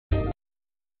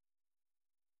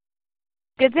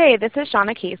Good day, this is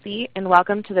Shauna Casey, and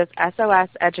welcome to this SOS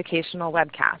educational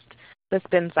webcast, The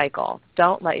Spin Cycle,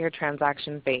 Don't Let Your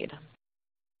Transaction Fade.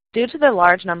 Due to the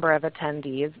large number of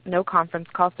attendees, no conference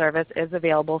call service is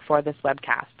available for this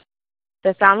webcast.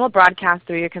 The sound will broadcast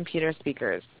through your computer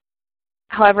speakers.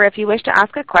 However, if you wish to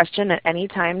ask a question at any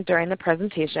time during the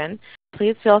presentation,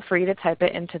 please feel free to type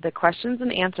it into the questions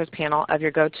and answers panel of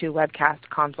your GoTo webcast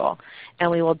console,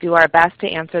 and we will do our best to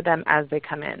answer them as they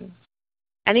come in.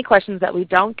 Any questions that we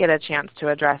don't get a chance to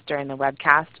address during the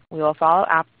webcast, we will follow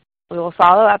up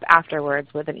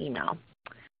afterwards with an email.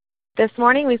 This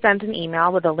morning we sent an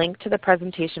email with a link to the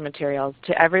presentation materials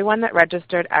to everyone that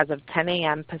registered as of 10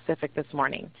 a.m. Pacific this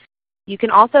morning. You can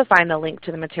also find the link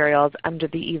to the materials under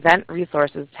the Event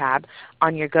Resources tab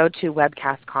on your GoTo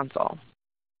webcast console.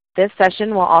 This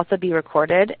session will also be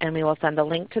recorded, and we will send a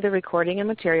link to the recording and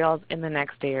materials in the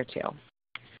next day or two.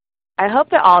 I hope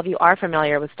that all of you are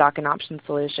familiar with Stock and Option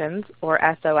Solutions, or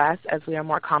SOS as we are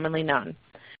more commonly known.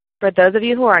 For those of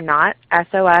you who are not,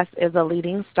 SOS is a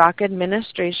leading stock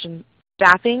administration,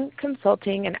 staffing,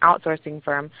 consulting, and outsourcing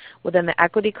firm within the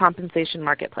equity compensation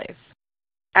marketplace.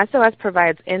 SOS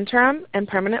provides interim and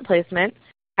permanent placement,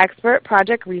 expert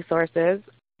project resources,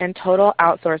 and total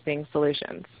outsourcing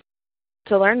solutions.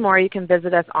 To learn more, you can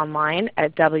visit us online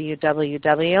at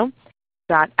www.sos-team.com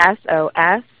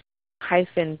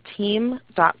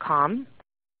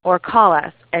or call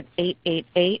us at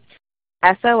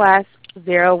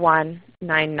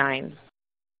 888-SOS-0199.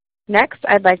 Next,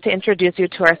 I'd like to introduce you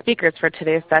to our speakers for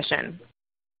today's session.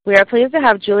 We are pleased to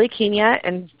have Julie Kenya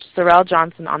and Sorrell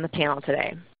Johnson on the panel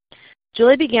today.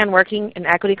 Julie began working in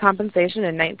equity compensation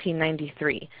in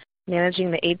 1993, managing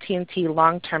the AT&T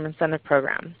Long-Term Incentive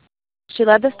Program. She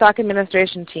led the stock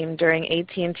administration team during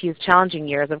AT&T's challenging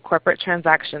years of corporate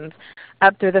transactions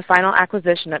up through the final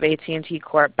acquisition of AT&T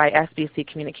Corp by SBC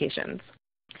Communications.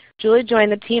 Julie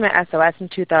joined the team at SOS in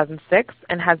 2006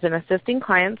 and has been assisting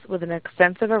clients with an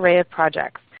extensive array of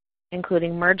projects,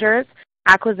 including mergers,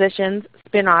 acquisitions,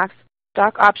 spin-offs,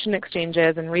 stock option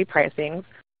exchanges and repricings,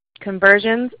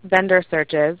 conversions, vendor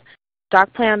searches,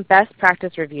 stock plan best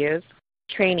practice reviews,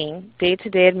 training,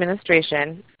 day-to-day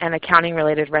administration, and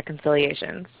accounting-related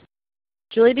reconciliations.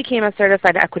 Julie became a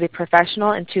certified equity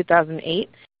professional in 2008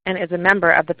 and is a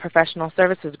member of the Professional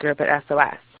Services Group at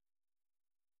SOS.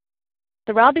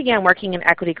 Sorrell began working in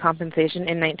equity compensation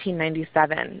in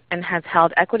 1997 and has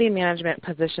held equity management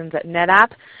positions at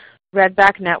NetApp,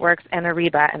 Redback Networks, and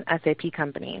Ariba, an SAP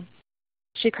company.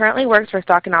 She currently works for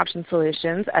Stock and Option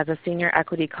Solutions as a senior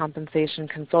equity compensation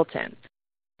consultant,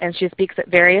 and she speaks at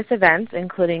various events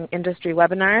including industry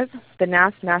webinars, the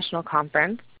NASP National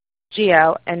Conference,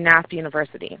 GEO, and NASP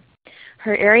University.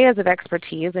 Her areas of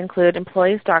expertise include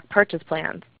employee stock purchase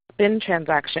plans, spin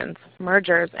transactions,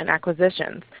 mergers, and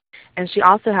acquisitions, and she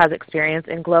also has experience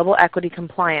in global equity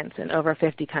compliance in over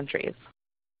 50 countries.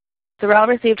 Sorrell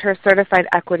received her Certified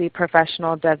Equity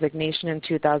Professional designation in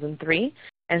 2003,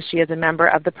 and she is a member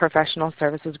of the Professional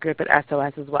Services Group at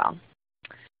SOS as well.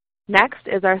 Next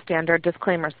is our standard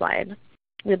disclaimer slide.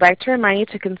 We'd like to remind you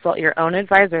to consult your own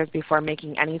advisors before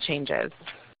making any changes.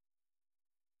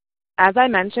 As I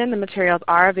mentioned, the materials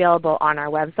are available on our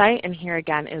website, and here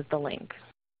again is the link.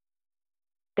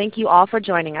 Thank you all for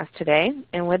joining us today,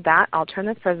 and with that, I'll turn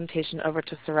this presentation over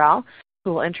to Sorrell,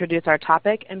 who will introduce our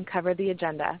topic and cover the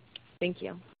agenda. Thank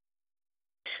you.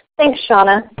 Thanks,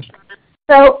 Shauna.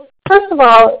 So, first of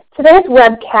all, today's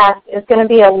webcast is going to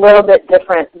be a little bit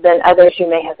different than others you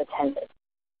may have attended.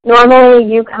 Normally,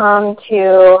 you come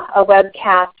to a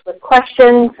webcast with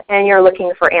questions and you're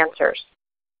looking for answers.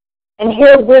 And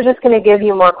here, we're just going to give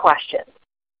you more questions.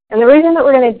 And the reason that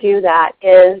we're going to do that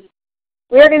is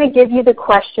we're going to give you the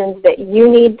questions that you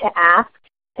need to ask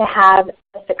to have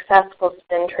a successful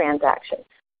spin transaction.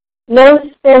 No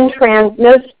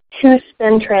two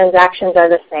spin transactions are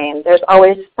the same. There's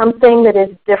always something that is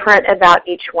different about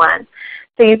each one.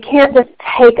 So you can't just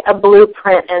take a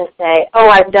blueprint and say, oh,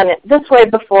 I've done it this way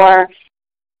before,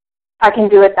 I can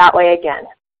do it that way again.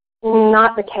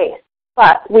 Not the case.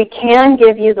 But we can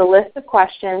give you the list of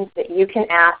questions that you can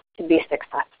ask to be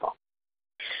successful.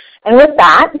 And with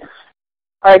that,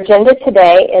 our agenda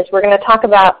today is we're going to talk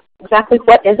about exactly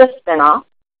what is a spinoff,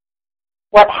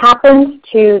 what happens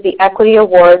to the equity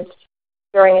awards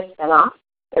during a spinoff,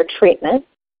 their treatment,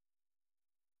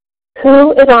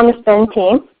 who is on the spin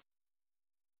team,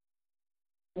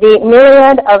 the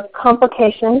myriad of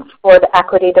complications for the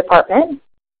equity department,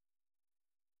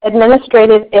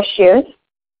 administrative issues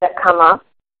that come up,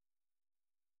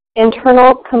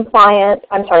 international compliance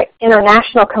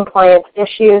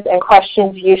issues and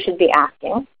questions you should be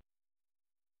asking,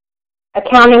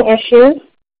 accounting issues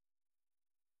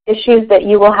issues that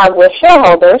you will have with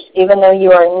shareholders, even though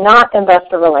you are not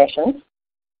investor relations,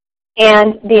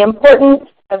 and the importance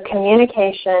of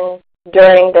communication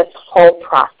during this whole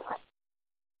process.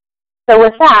 So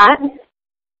with that,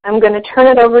 I'm going to turn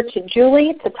it over to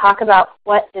Julie to talk about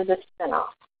what is a spinoff.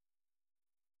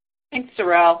 Thanks,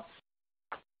 Sorrel.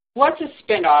 What's a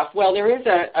spinoff? Well, there is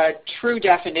a true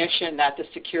definition that the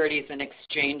Securities and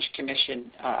Exchange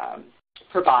Commission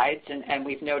provides, and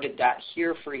we've noted that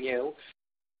here for you.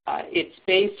 It's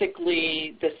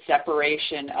basically the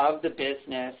separation of the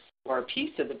business or a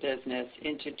piece of the business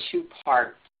into two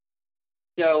parts.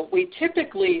 So we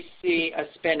typically see a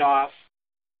spinoff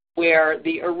where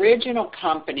the original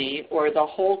company or the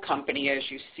whole company, as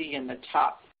you see in the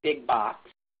top big box,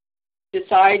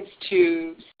 decides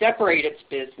to separate its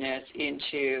business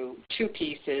into two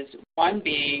pieces, one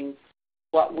being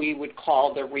what we would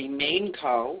call the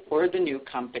RemainCo or the new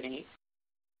company,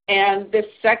 and the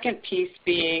second piece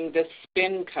being the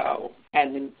SpinCo,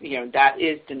 and that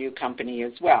is the new company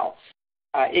as well.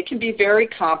 It can be very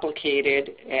complicated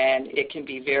and it can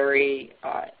be very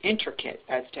intricate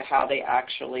as to how they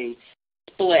actually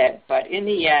split, but in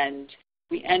the end,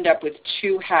 we end up with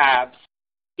two halves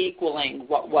equaling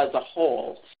what was a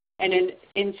whole. And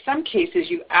in some cases,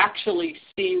 you actually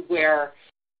see where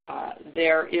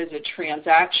there is a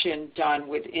transaction done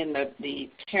within the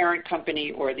parent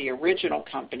company or the original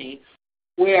company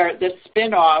where the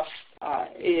spinoff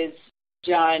is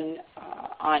done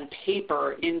on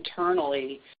paper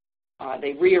internally.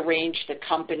 They rearrange the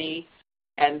company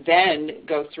and then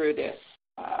go through this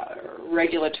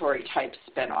regulatory type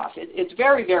spinoff. It's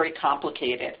very, very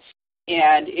complicated,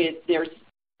 and there's,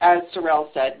 as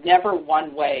Sorrel said, never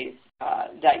one way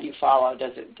that you follow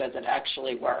does it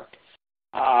actually work.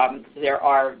 There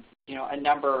are a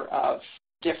number of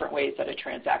different ways that a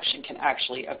transaction can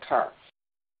actually occur.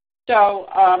 So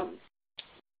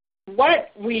what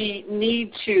we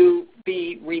need to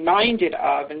be reminded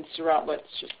of, and Sorrel, let's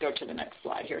just go to the next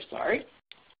slide here, sorry.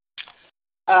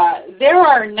 There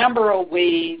are a number of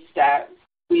ways that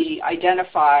we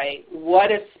identify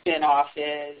what a spinoff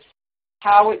is,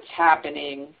 how it's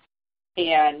happening,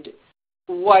 and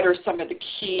what are some of the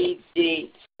key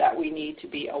dates that we need to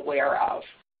be aware of.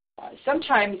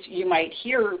 Sometimes you might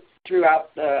hear through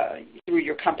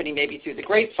your company, maybe through the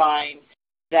grapevine,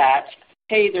 that,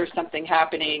 hey, there's something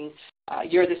happening,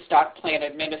 you're the stock plan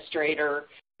administrator,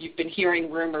 you've been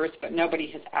hearing rumors, but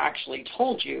nobody has actually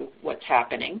told you what's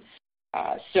happening.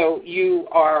 So you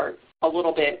are a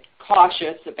little bit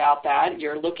cautious about that.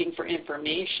 You're looking for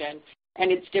information,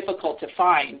 and it's difficult to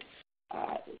find.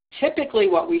 Typically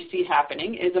what we see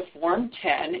happening is a Form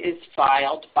 10 is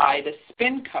filed by the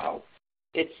SpinCo.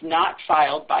 It's not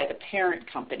filed by the parent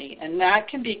company, and that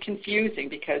can be confusing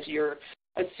because you're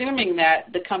assuming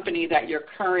that the company that you're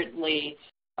currently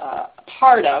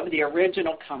part of, the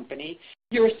original company,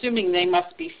 you're assuming they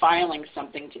must be filing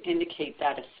something to indicate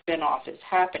that a spinoff is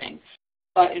happening.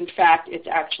 But in fact, it's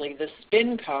actually the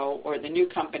SpinCo or the new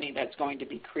company that's going to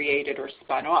be created or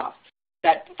spun off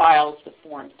that files the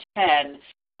Form 10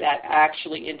 that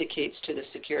actually indicates to the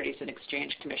Securities and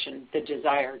Exchange Commission the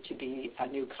desire to be a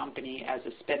new company as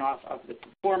a spinoff of the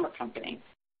former company.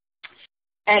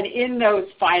 And in those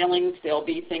filings, there'll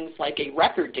be things like a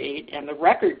record date, and the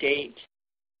record date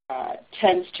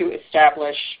tends to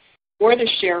establish for the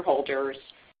shareholders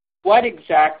what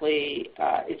exactly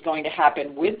is going to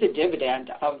happen with the dividend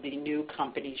of the new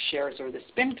company shares or the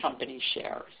spin company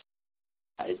shares.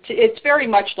 It's very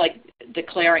much like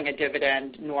declaring a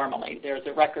dividend normally. There's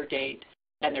a record date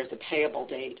and there's a payable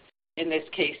date. In this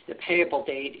case, the payable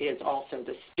date is also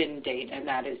the spin date, and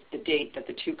that is the date that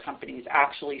the two companies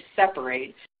actually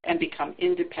separate and become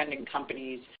independent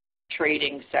companies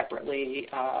trading separately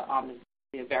on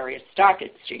the various stock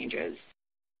exchanges.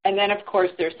 And then, of course,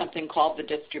 there's something called the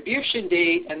distribution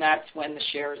date, and that's when the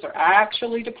shares are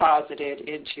actually deposited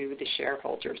into the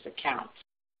shareholders' accounts.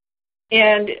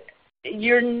 And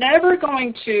you're never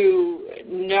going to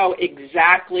know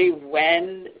exactly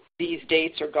when these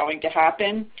dates are going to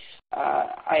happen.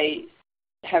 I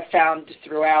have found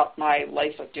throughout my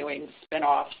life of doing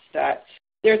spinoffs that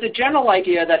there's a general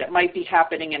idea that it might be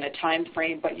happening in a time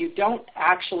frame, but you don't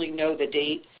actually know the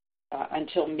date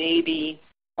until maybe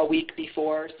a week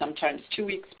before, sometimes 2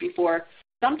 weeks before,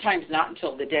 sometimes not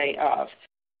until the day of.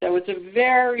 So it's a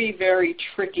very, very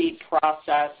tricky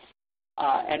process,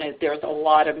 and there's a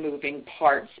lot of moving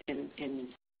parts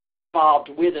involved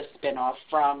with a spinoff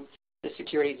from the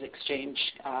Securities Exchange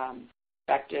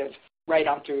perspective right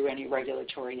on through any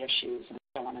regulatory issues and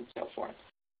so on and so forth.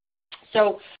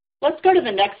 So let's go to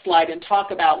the next slide and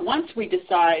talk about once we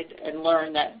decide and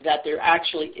learn that there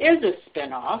actually is a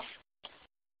spinoff,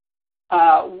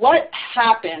 what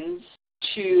happens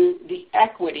to the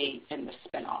equity in the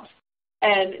spinoff.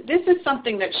 And this is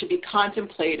something that should be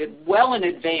contemplated well in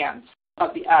advance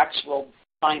of the actual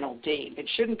final date. It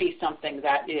shouldn't be something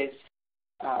that is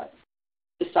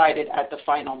decided at the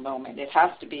final moment. It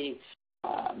has to be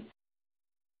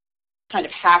kind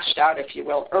of hashed out, if you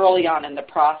will, early on in the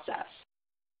process.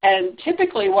 And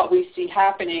typically what we see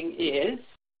happening is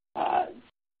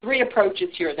three approaches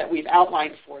here that we've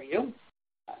outlined for you,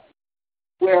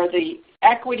 where the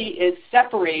equity is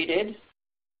separated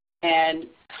and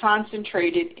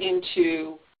concentrated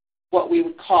into what we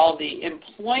would call the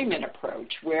employment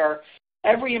approach, where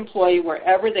every employee,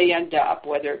 wherever they end up,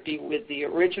 whether it be with the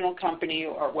original company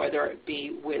or whether it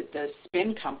be with the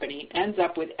spin company, ends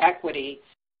up with equity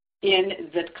in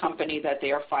the company that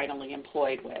they are finally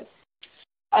employed with.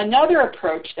 Another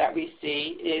approach that we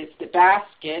see is the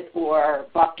basket or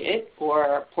bucket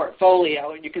or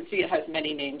portfolio, and you can see it has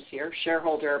many names here,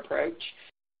 shareholder approach.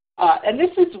 And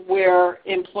this is where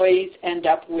employees end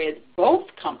up with both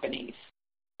companies,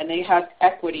 and they have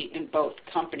equity in both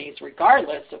companies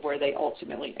regardless of where they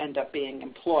ultimately end up being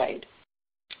employed.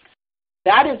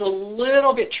 That is a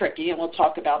little bit tricky, and we'll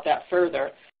talk about that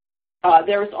further.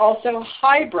 There's also a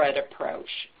hybrid approach,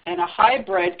 and a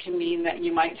hybrid can mean that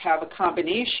you might have a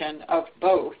combination of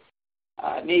both.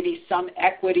 Maybe some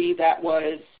equity that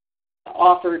was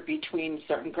offered between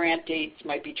certain grant dates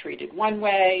might be treated one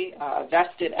way,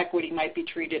 vested equity might be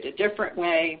treated a different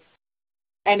way.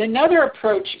 And another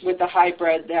approach with the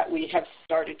hybrid that we have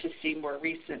started to see more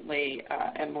recently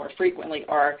and more frequently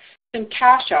are some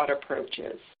cash-out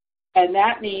approaches. And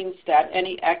that means that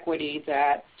any equity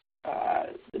that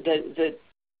the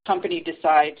company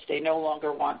decides they no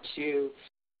longer want to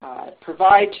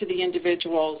provide to the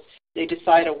individuals, they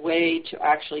decide a way to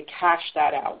actually cash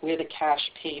that out with a cash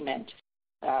payment.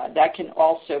 That can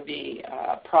also be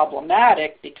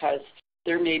problematic because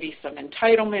there may be some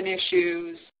entitlement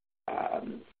issues,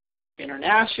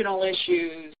 international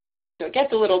issues. So it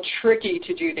gets a little tricky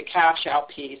to do the cash out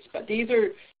piece, but these are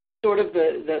sort of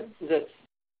the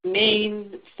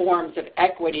main forms of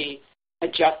equity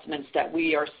adjustments that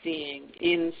we are seeing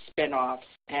in spinoffs,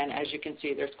 and as you can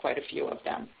see, there's quite a few of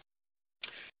them.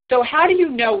 So how do you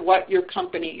know what your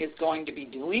company is going to be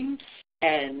doing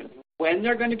and when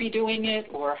they're going to be doing it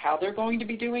or how they're going to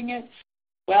be doing it?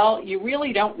 Well, you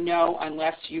really don't know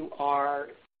unless you are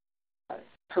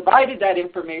provided that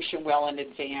information well in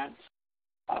advance.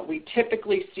 We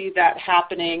typically see that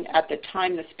happening at the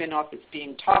time the spinoff is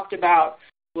being talked about.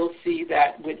 We'll see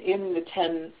that within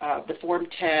the Form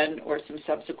 10 or some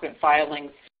subsequent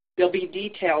filings, there'll be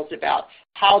details about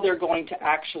how they're going to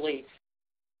actually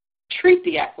treat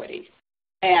the equity.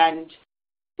 And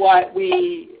what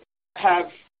we have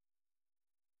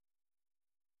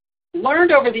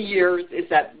learned over the years is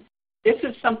that this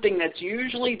is something that's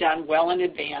usually done well in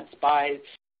advance by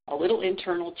a little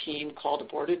internal team called a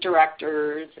board of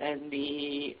directors and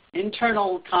the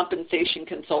internal compensation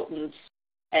consultants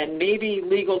and maybe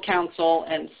legal counsel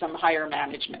and some higher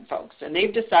management folks. And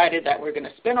they've decided that we're going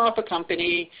to spin off a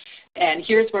company and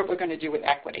here's what we're going to do with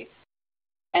equity.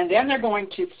 And then they're going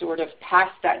to sort of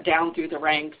pass that down through the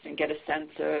ranks and get a sense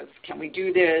of, can we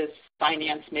do this?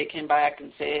 Finance may come back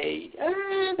and say,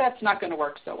 that's not going to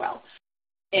work so well.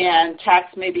 And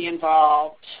tax may be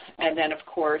involved. And then, of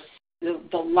course,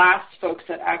 the last folks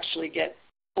that actually get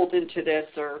pulled into this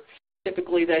are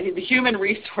typically the human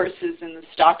resources and the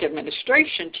stock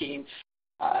administration team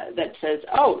that says,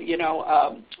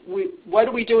 what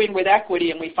are we doing with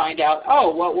equity? And we find out,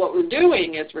 what we're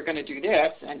doing is we're going to do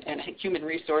this. And human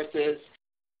resources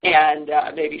and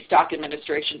maybe stock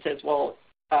administration says,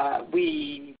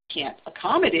 we can't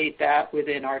accommodate that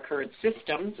within our current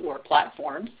systems or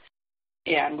platforms.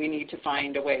 And we need to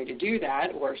find a way to do that.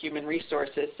 Or human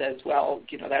resources says,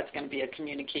 that's going to be a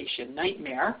communication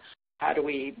nightmare. How do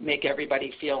we make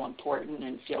everybody feel important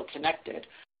and feel connected?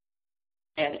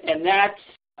 And that's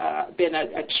been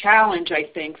a challenge, I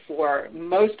think, for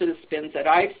most of the spins that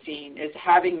I've seen is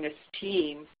having this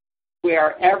team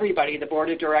where everybody, the board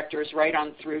of directors right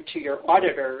on through to your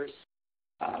auditors,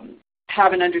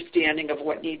 have an understanding of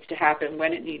what needs to happen,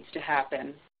 when it needs to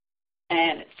happen.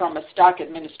 And from a stock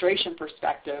administration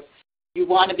perspective, you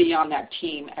want to be on that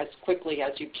team as quickly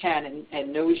as you can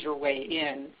and nose your way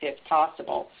in if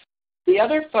possible. The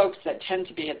other folks that tend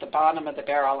to be at the bottom of the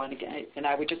barrel, and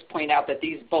I would just point out that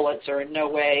these bullets are in no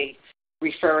way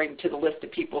referring to the list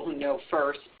of people who know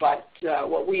first, but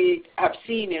what we have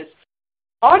seen is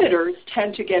auditors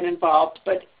tend to get involved,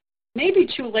 but maybe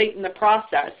too late in the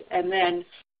process, and then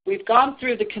we've gone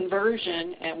through the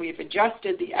conversion and we've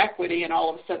adjusted the equity, and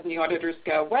all of a sudden the auditors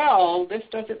go, this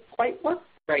doesn't quite work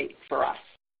great for us.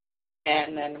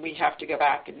 And then we have to go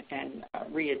back and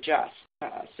readjust.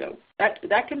 So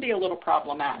that can be a little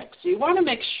problematic. So you want to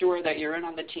make sure that you're in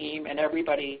on the team and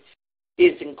everybody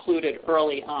is included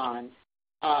early on.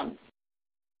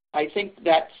 I think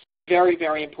that's very,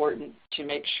 very important to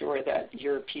make sure that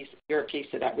you're a piece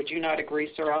of that. Would you not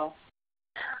agree, Sorrel?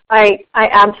 I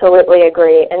absolutely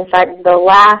agree. In fact, the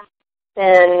last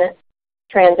SPIN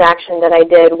transaction that I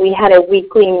did, we had a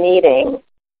weekly meeting,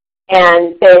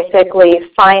 and basically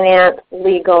finance,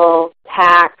 legal,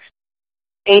 tax,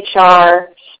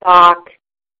 HR, stock,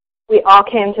 we all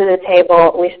came to the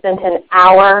table. We spent an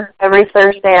hour every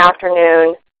Thursday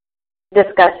afternoon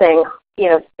discussing,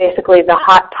 basically the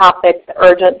hot topic, the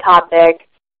urgent topic,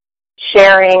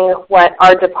 sharing what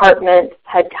our department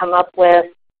had come up with,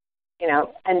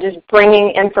 and just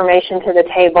bringing information to the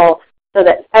table so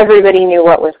that everybody knew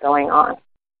what was going on.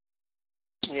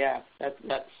 Yeah,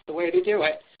 that's the way to do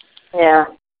it. Yeah.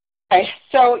 Okay.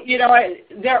 So,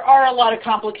 there are a lot of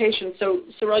complications. So,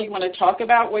 Sorrel, you want to talk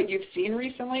about what you've seen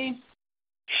recently?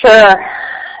 Sure.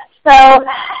 So,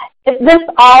 if this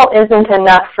all isn't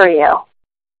enough for you,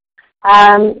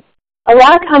 a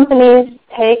lot of companies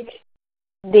take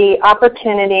the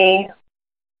opportunity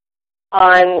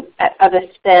of a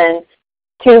SPIN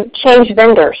to change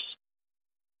vendors.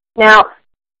 Now,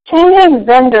 changing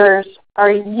vendors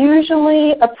are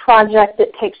usually a project that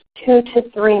takes 2 to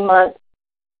 3 months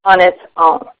on its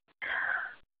own.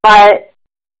 But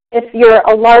if you're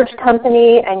a large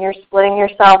company and you're splitting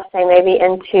yourself, say maybe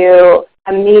into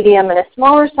a medium and a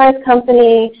smaller size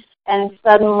company, and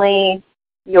suddenly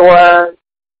you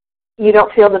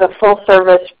don't feel that a full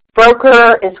service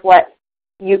broker is what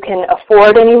you can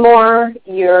afford anymore,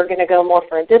 you're going to go more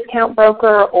for a discount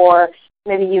broker, or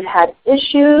maybe you've had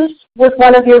issues with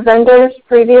one of your vendors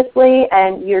previously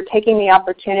and you're taking the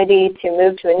opportunity to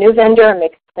move to a new vendor and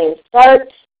make a clean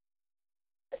start.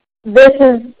 This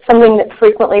is something that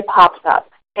frequently pops up.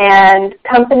 And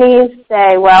companies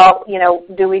say, well,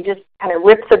 do we just kind of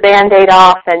rip the Band-Aid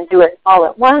off and do it all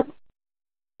at once?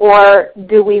 Or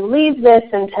do we leave this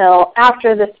until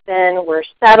after the SPIN, we're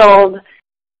settled,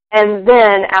 and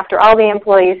then after all the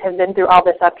employees have been through all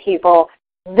this upheaval,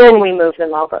 then we move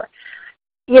them over?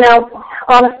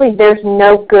 Honestly, there's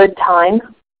no good time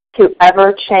to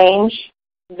ever change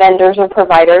vendors or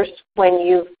providers when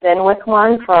you've been with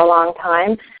one for a long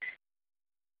time.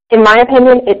 In my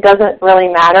opinion, it doesn't really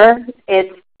matter.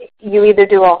 You either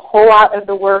do a whole lot of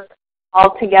the work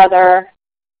all together,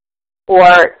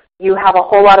 or you have a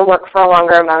whole lot of work for a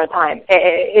longer amount of time.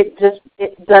 It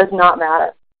does not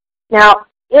matter. Now,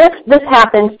 if this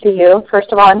happens to you,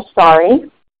 first of all, I'm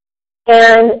sorry.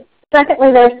 And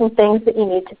secondly, there are some things that you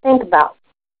need to think about.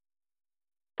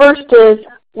 First is,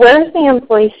 where is the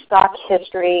employee stock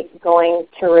history going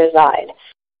to reside?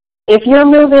 If you're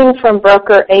moving from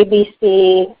broker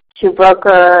ABC to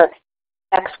broker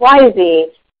XYZ,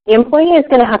 the employee is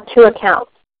going to have 2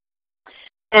 accounts.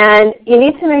 And you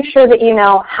need to make sure that you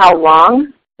know how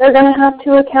long they're going to have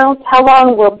 2 accounts. How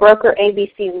long will broker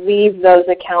ABC leave those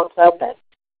accounts open?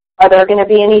 Are there going to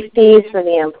be any fees for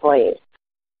the employees?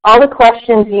 All the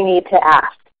questions you need to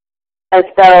ask, as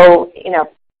though,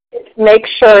 make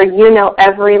sure you know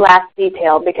every last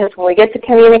detail, because when we get to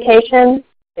communication,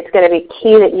 it's going to be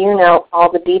key that you know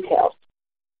all the details.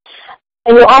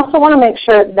 And you also want to make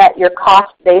sure that your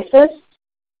cost basis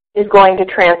is going to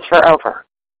transfer over.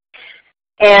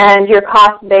 And your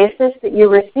cost basis that you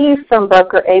receive from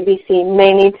broker ABC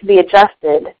may need to be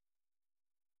adjusted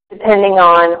depending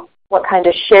on what kind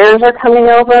of shares are coming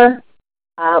over,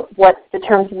 what the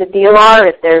terms of the deal are,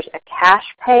 if there's a cash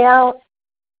payout.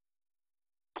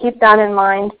 Keep that in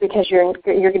mind, because you're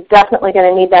definitely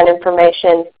going to need that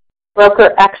information.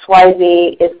 Broker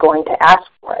XYZ is going to ask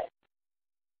for it.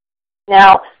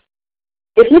 Now,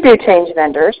 if you do change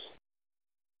vendors,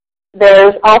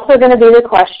 there's also going to be the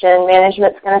question,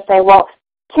 management's going to say, well,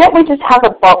 can't we just have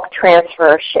a bulk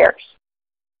transfer of shares?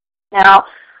 Now,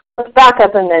 let's back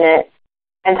up a minute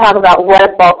and talk about what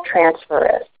a bulk transfer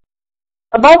is.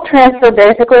 A bulk transfer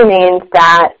basically means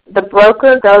that the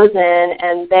broker goes in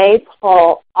and they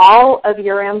pull all of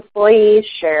your employees'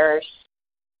 shares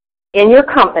in your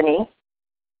company,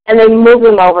 and they move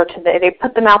them over they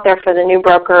put them out there for the new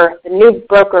broker. The new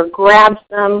broker grabs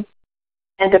them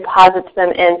and deposits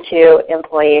them into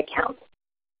employee accounts.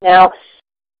 Now,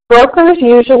 brokers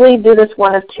usually do this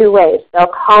one of 2 ways. They'll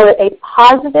call it a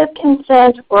positive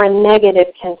consent or a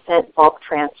negative consent bulk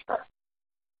transfer.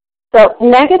 So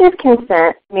negative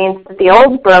consent means that the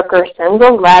old broker sends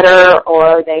a letter,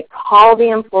 or they call the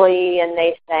employee and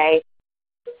they say,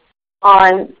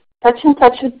 on such and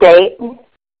such a date,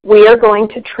 we are going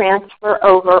to transfer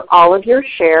over all of your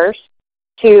shares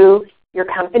to your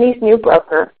company's new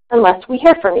broker unless we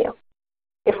hear from you.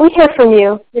 If we hear from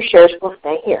you, your shares will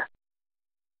stay here.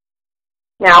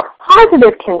 Now,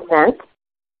 positive consent,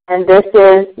 and this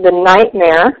is the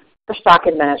nightmare for stock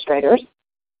administrators,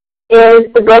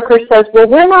 is the broker says, well,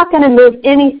 we're not going to move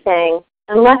anything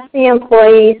unless the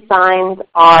employee signs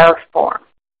our form,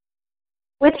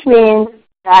 which means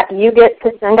that you get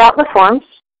to send out the forms,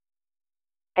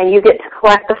 and you get to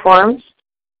collect the forms,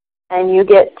 and you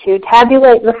get to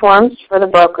tabulate the forms for the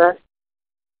broker,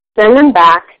 send them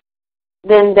back,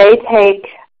 then they take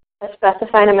a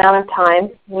specified amount of time.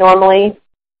 Normally,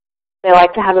 they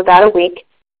like to have about a week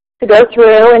to go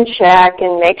through and check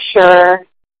and make sure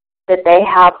that they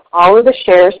have all of the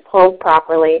shares pulled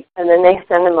properly, and then they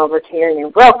send them over to your new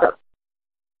broker.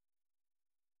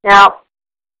 Now,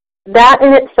 that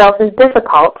in itself is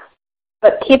difficult,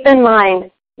 but keep in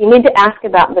mind, you need to ask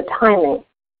about the timing.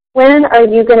 When are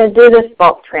you going to do this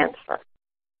bulk transfer?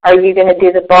 Are you going to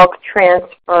do the bulk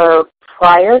transfer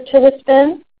prior to the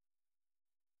spin?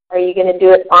 Are you going to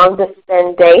do it on the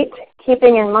spin date?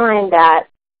 Keeping in mind that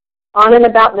on and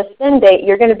about the spin date,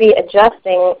 you're going to be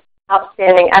adjusting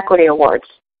outstanding equity awards,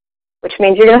 which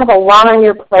means you're going to have a lot on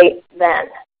your plate then.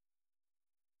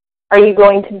 Are you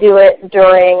going to do it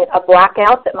during a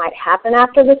blackout that might happen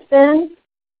after the spin?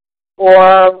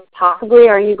 Or possibly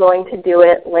are you going to do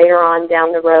it later on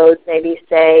down the road, maybe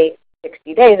say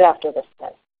 60 days after the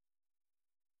spin?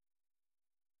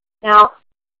 Now,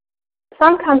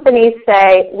 some companies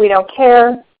say, we don't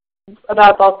care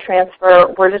about bulk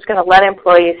transfer. We're just going to let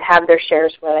employees have their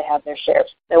shares where they have their shares.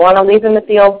 They want to leave them at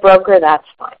the old broker, that's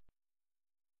fine.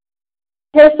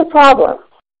 Here's the problem.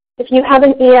 If you have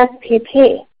an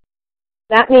ESPP,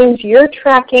 that means you're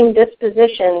tracking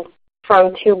dispositions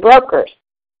from two brokers,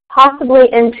 possibly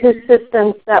into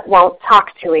systems that won't talk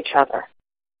to each other.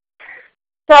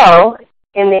 So,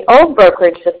 in the old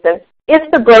brokerage system,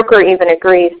 if the broker even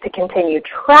agrees to continue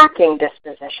tracking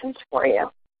dispositions for you,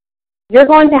 you're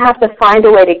going to have to find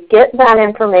a way to get that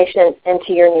information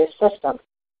into your new system.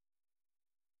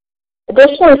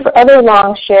 Additionally, for other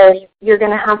long shares, you're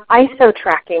going to have ISO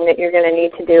tracking that you're going to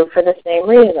need to do for the same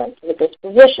reason, the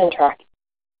disposition tracking.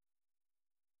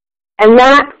 And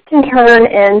that can turn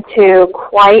into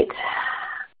quite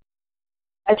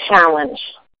a challenge,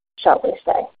 shall we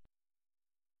say.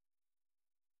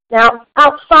 Now,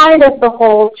 outside of the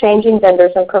whole changing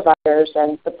vendors and providers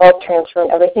and the bulk transfer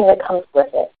and everything that comes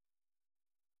with it,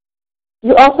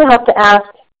 you also have to ask,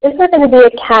 is there going to be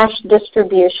a cash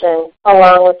distribution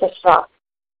along with the stock?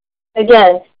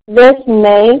 Again, this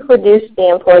may reduce the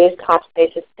employee's cost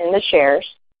basis in the shares,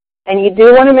 and you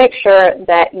do want to make sure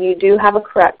that you do have a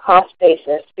correct cost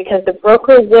basis because the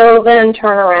broker will then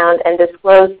turn around and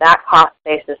disclose that cost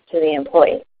basis to the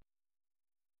employee.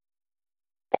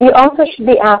 You also should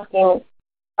be asking,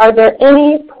 are there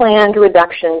any planned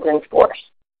reductions in force?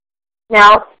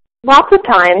 Now, lots of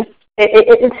times,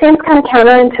 it seems kind of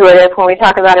counterintuitive when we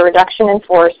talk about a reduction in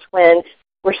force when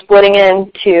we're splitting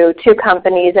into two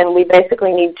companies and we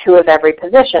basically need two of every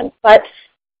position. But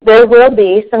there will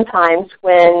be some times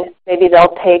when maybe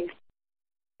they'll take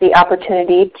the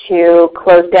opportunity to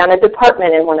close down a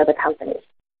department in one of the companies.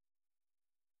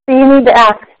 So you need to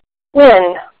ask,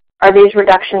 when are these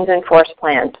reductions in force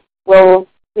planned? Will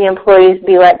the employees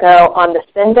be let go on the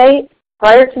spin date,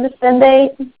 prior to the spin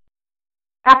date,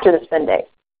 after the spin date?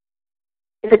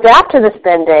 If it's after the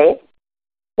spin date,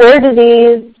 where do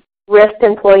these risked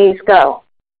employees go?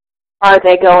 Are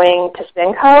they going to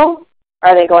SpinCo?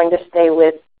 Are they going to stay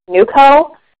with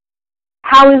NewCo?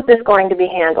 How is this going to be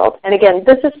handled? And again,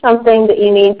 this is something that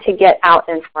you need to get out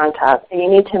in front of, and you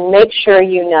need to make sure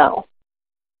you know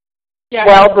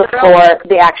well before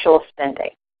the actual spin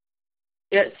date.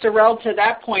 Yeah, Sorrel, to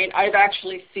that point, I've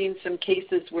actually seen some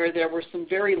cases where there were some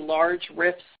very large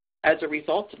rifts as a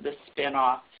result of the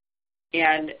spin-off.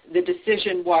 And the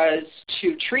decision was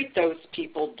to treat those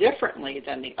people differently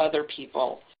than the other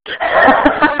people.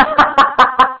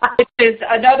 Which is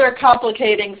another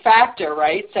complicating factor,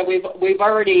 right? So we've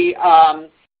already,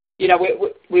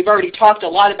 we've already talked a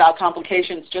lot about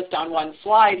complications just on one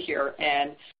slide here.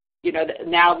 And,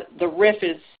 now the RIF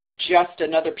is just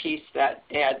another piece that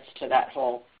adds to that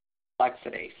whole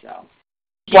complexity. So.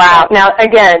 Wow. Now,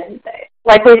 again,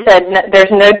 like we said,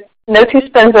 there's no two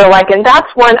spins are alike, and that's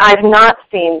one I've not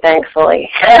seen, thankfully.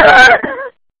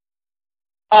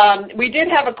 We did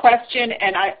have a question,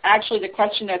 and actually the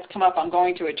question that's come up, I'm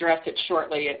going to address it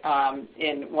shortly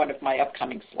in one of my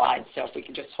upcoming slides. So if we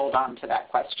can just hold on to that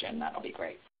question, that'll be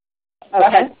great. Okay. Go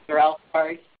ahead, Sorrel.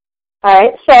 Sorry. All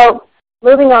right. So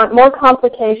moving on, more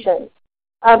complications.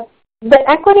 the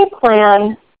equity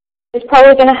plan is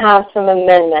probably going to have some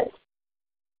amendments.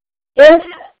 If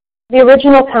the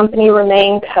original company,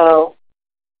 RemainCo,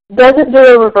 doesn't do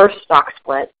a reverse stock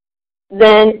split,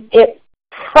 then you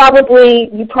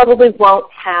probably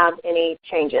won't have any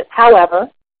changes. However,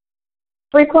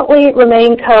 frequently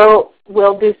RemainCo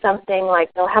will do something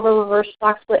like they'll have a reverse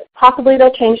stock split. Possibly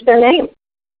they'll change their name.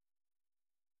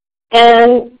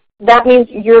 And that means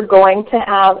you're going to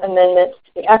have amendments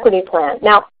to the equity plan.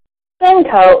 Now,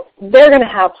 SpinCo, they're going to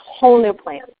have whole new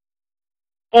plans.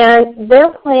 And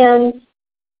their plans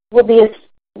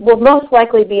will most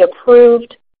likely be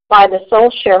approved by the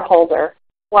sole shareholder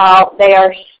while they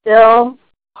are still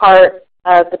part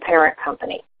of the parent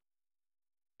company.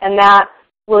 And that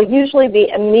will usually be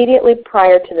immediately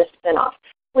prior to the spinoff,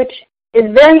 which is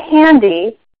very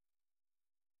handy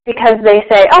because they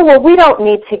say, oh, well, we don't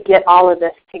need to get all of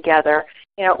this together.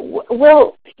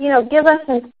 Give us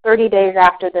in 30 days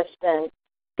after the spin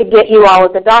to get you all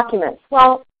of the documents.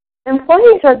 Well,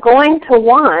 employees are going to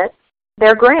want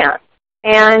their grant,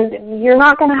 and you're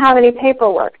not going to have any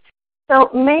paperwork. So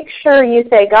make sure you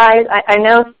say, guys, I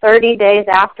know 30 days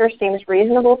after seems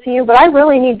reasonable to you, but I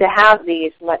really need to have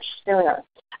these much sooner,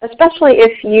 especially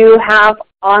if you have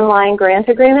online grant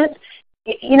agreements.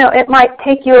 It might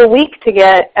take you a week to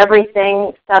get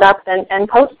everything set up and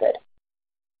posted.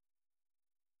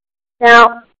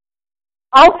 Now,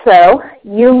 also,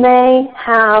 you may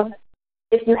have,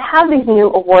 if you have these new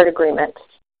award agreements,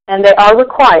 and they are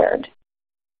required,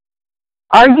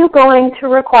 are you going to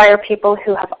require people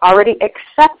who have already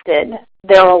accepted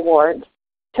their awards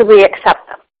to re-accept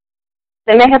them?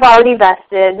 They may have already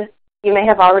vested. You may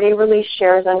have already released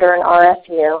shares under an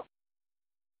RSU.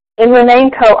 In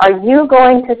RemainCo, are you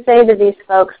going to say to these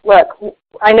folks, look,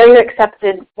 I know you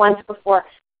accepted once before,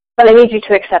 but I need you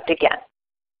to accept again?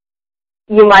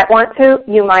 You might want to,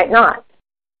 you might not.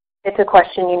 It's a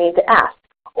question you need to ask.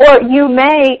 Or you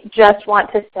may just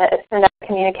want to send out a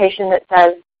communication that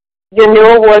says, your new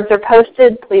awards are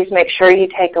posted. Please make sure you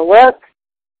take a look.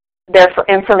 They're for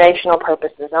informational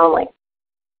purposes only.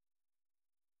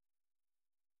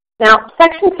 Now,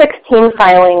 Section 16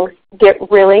 filings get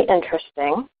really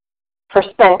interesting for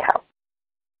SpinCo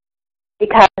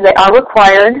because they are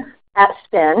required at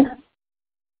spin.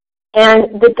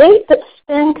 And the date that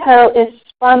SpinCo is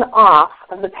spun off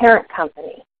of the parent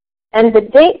company and the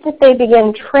date that they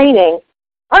begin trading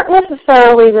aren't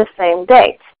necessarily the same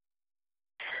date.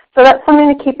 So that's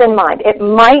something to keep in mind. It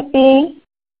might be,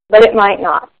 but it might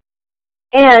not.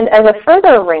 And as a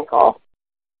further wrinkle,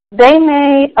 they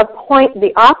may appoint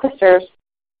the officers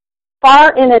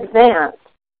far in advance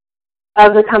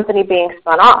of the company being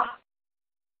spun off.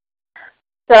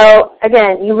 So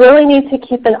again, you really need to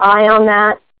keep an eye on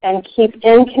that and keep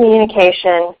in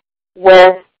communication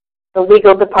with the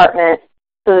legal department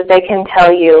so that they can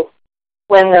tell you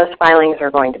when those filings are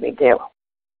going to be due.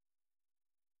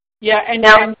 Yeah, and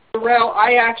now, Darrell,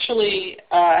 I actually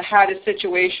had a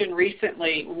situation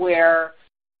recently where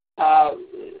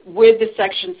with the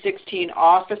Section 16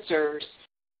 officers,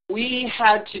 we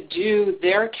had to do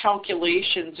their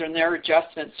calculations and their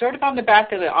adjustments sort of on the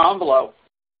back of the envelope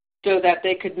so that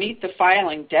they could meet the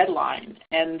filing deadline.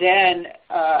 And then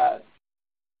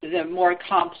the more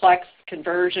complex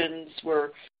conversions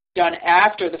were done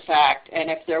after the fact,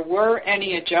 and if there were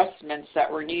any adjustments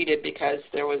that were needed because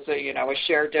there was a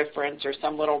share difference or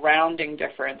some little rounding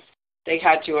difference, they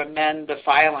had to amend the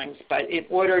filings. But in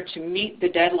order to meet the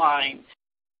deadline,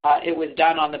 it was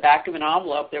done on the back of an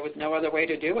envelope. There was no other way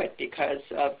to do it because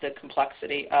of the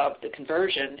complexity of the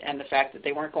conversion and the fact that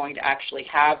they weren't going to actually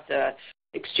have the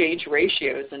exchange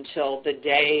ratios until the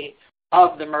day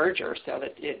of the merger, so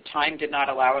that time did not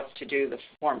allow us to do the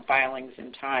form filings in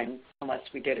time unless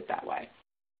we did it that way.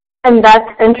 And that's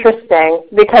interesting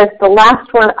because the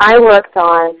last one I worked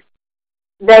on,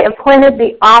 they appointed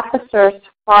the officers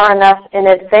far enough in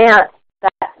advance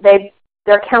that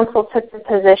their counsel took the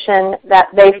position that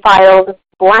they filed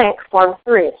blank Form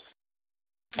 3s,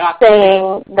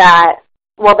 saying that,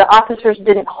 well, the officers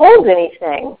didn't hold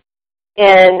anything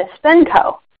in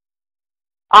SpinCo.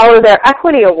 All of their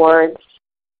equity awards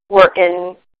were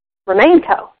in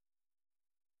RemainCo.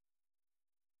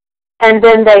 And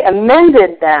then they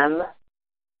amended them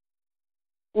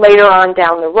later on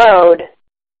down the road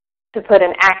to put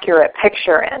an accurate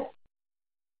picture in.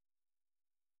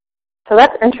 So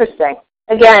that's interesting.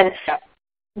 Again,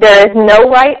 there is no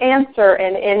right answer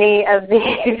in any of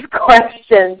these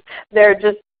questions. They're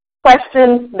just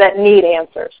questions that need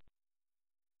answers.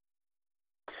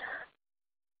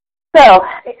 So,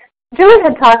 Julie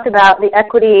had talked about the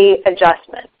equity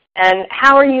adjustments And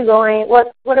how are you going,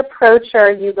 what approach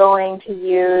are you going to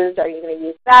use? Are you going to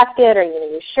use basket? Are you going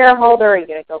to use shareholder? Are you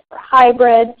going to go for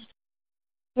hybrid?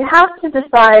 You have to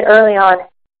decide early on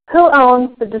who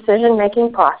owns the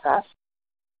decision-making process.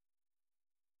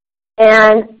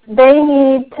 And they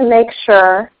need to make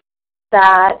sure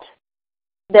that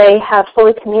they have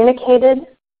fully communicated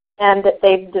and that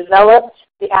they've developed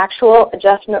the actual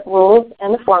adjustment rules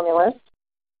and the formulas.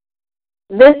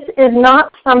 This is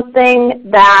not something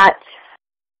that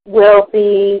will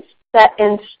be set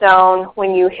in stone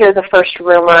when you hear the first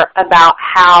rumor about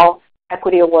how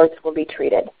equity awards will be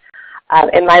treated.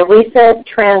 In my recent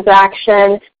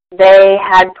transaction, they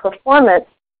had performance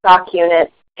stock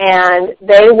units, and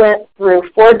they went through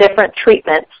 4 different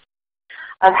treatments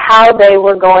of how they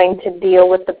were going to deal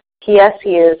with the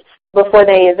PSUs before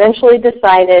they eventually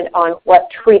decided on what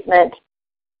treatment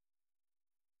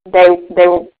they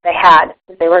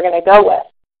were going to go with.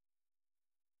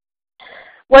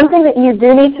 One thing that you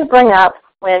do need to bring up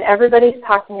when everybody's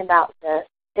talking about this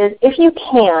is, if you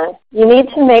can, you need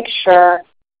to make sure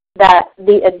that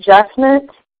the adjustment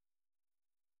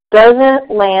doesn't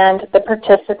land the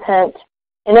participant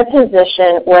in a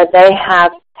position where they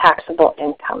have taxable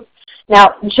income.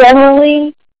 Now,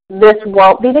 generally, this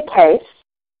won't be the case,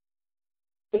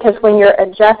 because when you're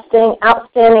adjusting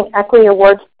outstanding equity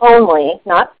awards only,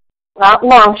 not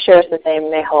long shares that they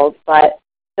may hold, but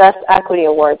just equity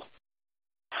awards,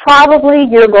 probably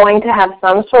you're going to have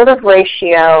some sort of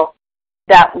ratio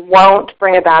that won't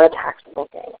bring about a taxable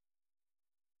gain.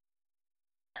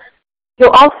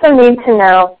 You'll also need to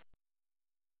know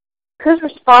who's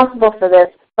responsible for this,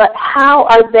 but how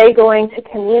are they going to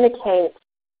communicate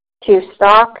to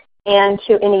stock and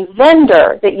to any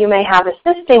vendor that you may have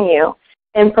assisting you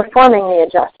in performing the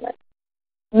adjustment.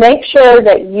 Make sure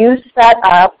that you set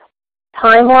up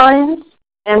timelines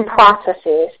and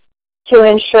processes to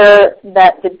ensure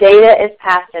that the data is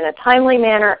passed in a timely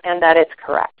manner and that it's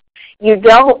correct. You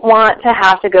don't want to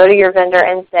have to go to your vendor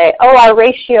and say, oh, our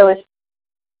ratio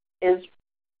is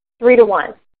 3 to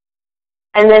 1,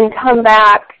 and then come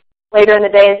back later in the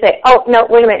day and say, oh, no,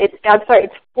 wait a minute,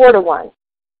 it's 4 to 1.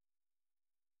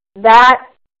 That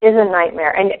is a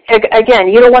nightmare. And again,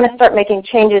 you don't want to start making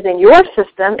changes in your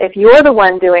system if you're the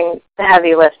one doing the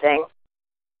heavy lifting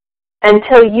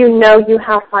until you know you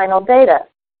have final data.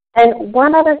 And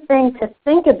one other thing to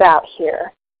think about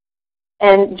here,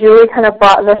 and Julie kind of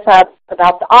brought this up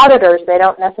about the auditors, they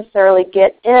don't necessarily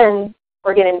get in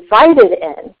or get invited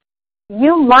in.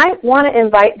 You might want to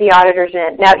invite the auditors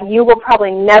in. Now, you will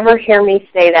probably never hear me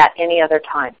say that any other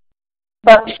time.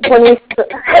 But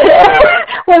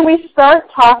when we start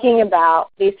talking about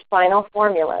these final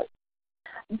formulas,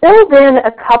 build in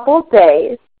a couple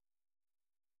days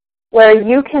where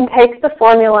you can take the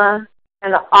formula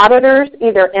and the auditors,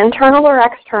 either internal or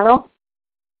external,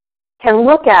 can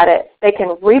look at it. They can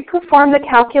reperform the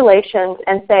calculations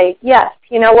and say, yes,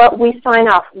 you know what, we sign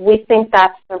off. We think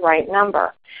that's the right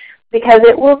number. Because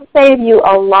it will save you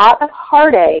a lot of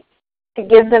heartache to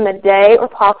give them a day or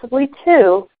possibly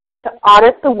 2 to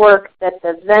audit the work that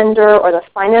the vendor or the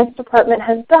finance department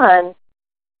has done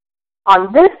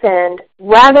on this end,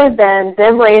 rather than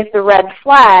them raise the red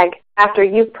flag after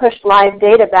you've pushed live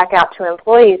data back out to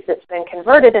employees that's been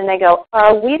converted and they go,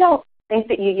 we don't think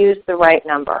that you used the right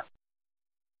number.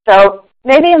 So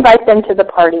maybe invite them to the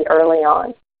party early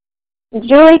on.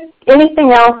 Julie,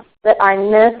 anything else that I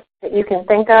missed that you can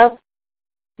think of?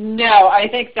 No, I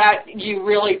think that you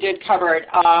really did cover it.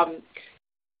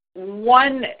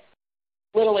 One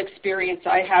little experience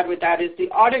I had with that is the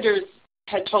auditors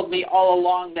had told me all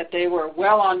along that they were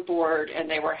well on board and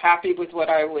they were happy with what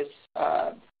I was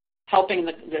helping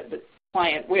the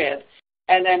client with.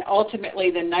 And then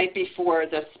ultimately the night before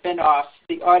the spinoff,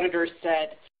 the auditor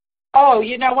said, oh,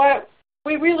 you know what?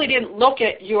 We really didn't look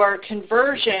at your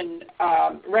conversion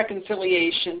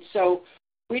reconciliation, so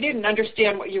we didn't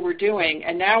understand what you were doing.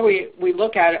 And now we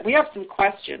look at it. We have some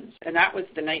questions, and that was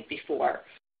the night before.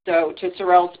 So to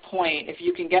Sorrell's point, if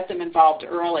you can get them involved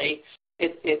early,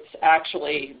 it's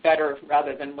actually better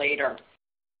rather than later.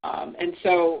 And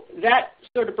so that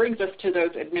sort of brings us to those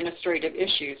administrative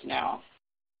issues now.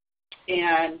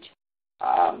 And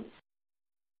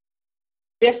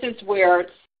this is where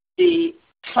the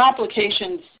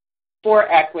complications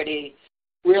for equity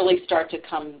really start to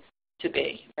come to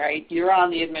be, right? You're on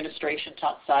the administration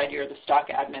side, you're the stock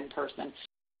admin person,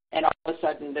 and all of a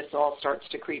sudden this all starts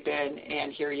to creep in,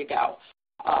 and here you go.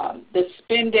 The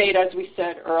spin date, as we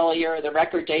said earlier, the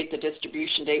record date, the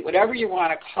distribution date, whatever you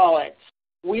want to call it,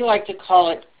 we like to call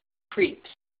it creeps.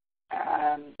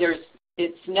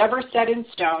 It's never set in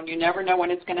stone. You never know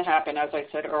when it's going to happen, as I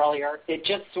said earlier. It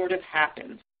just sort of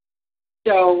happens.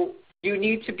 So you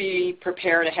need to be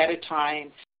prepared ahead of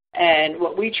time. And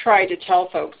what we try to tell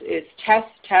folks is test,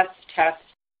 test, test,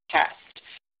 test.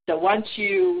 So once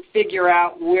you figure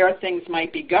out where things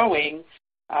might be going,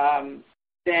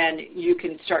 then you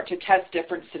can start to test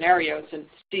different scenarios and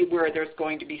see where there's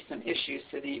going to be some issues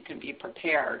so that you can be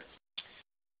prepared.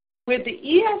 With the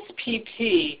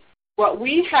ESPP, what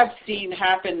we have seen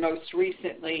happen most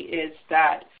recently is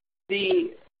that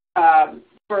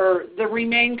for the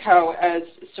RemainCo, as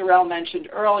Sorrel mentioned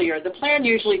earlier, the plan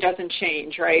usually doesn't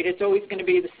change, right? It's always going to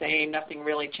be the same. Nothing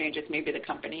really changes. Maybe the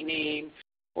company name,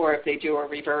 or if they do a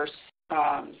reverse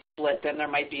split, then there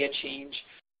might be a change.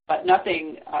 But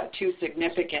nothing too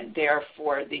significant there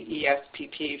for the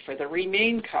ESPP for the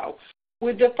RemainCo.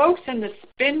 With the folks in the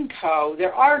SpinCo,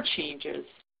 there are changes.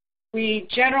 We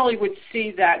generally would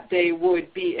see that they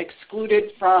would be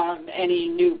excluded from any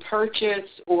new purchase,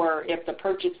 or if the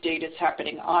purchase date is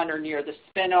happening on or near the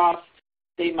spinoff,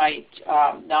 they might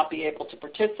not be able to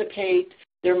participate.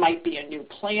 There might be a new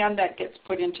plan that gets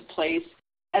put into place,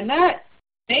 and that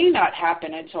may not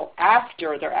happen until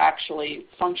after they're actually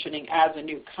functioning as a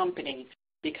new company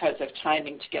because of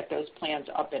timing to get those plans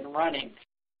up and running.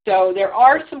 So there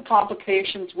are some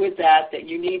complications with that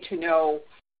you need to know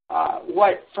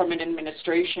what, from an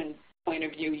administration point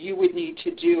of view, you would need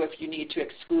to do if you need to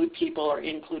exclude people or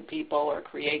include people or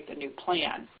create the new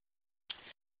plan.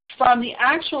 From the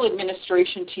actual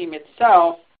administration team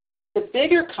itself, the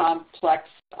bigger complex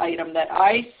item that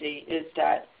I see is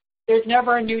that there's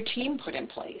never a new team put in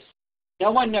place.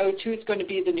 No one knows who's going to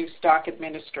be the new stock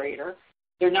administrator.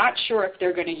 They're not sure if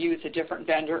they're going to use a different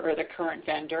vendor or the current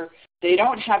vendor. They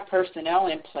don't have personnel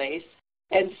in place.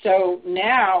 And so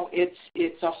now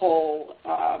it's a whole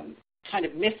kind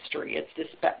of mystery. It's this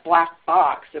black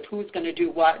box of who's going to do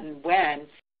what and when.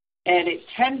 And it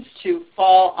tends to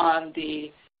fall on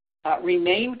the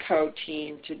RemainCo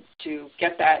team to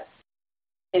get that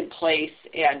in place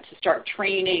and to start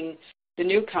training the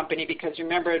new company, because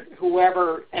remember,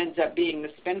 whoever ends up being the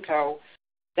SpinCo,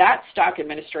 that stock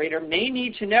administrator may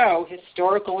need to know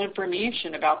historical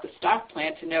information about the stock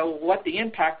plan to know what the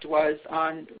impact was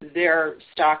on their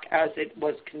stock as it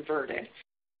was converted.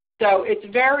 So it's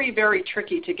very, very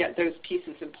tricky to get those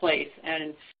pieces in place,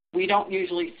 and we don't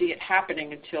usually see it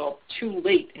happening until too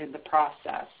late in the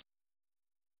process.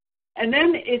 And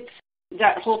then it's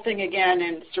that whole thing again,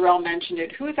 and Sorrel mentioned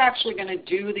it, who's actually going to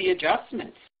do the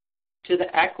adjustments to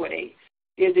the equity?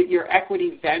 Is it your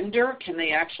equity vendor? Can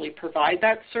they actually provide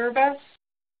that service?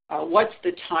 What's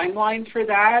the timeline for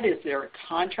that? Is there a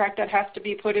contract that has to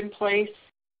be put in place?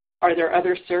 Are there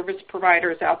other service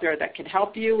providers out there that can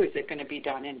help you? Is it going to be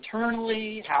done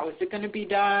internally? How is it going to be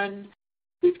done?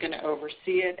 Who's going to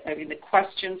oversee it? I mean, the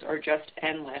questions are just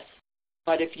endless.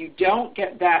 But if you don't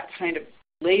get that kind of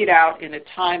laid out in a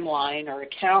timeline or a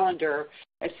calendar,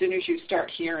 as soon as you start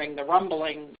hearing the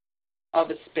rumbling of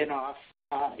a spinoff,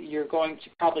 you're going to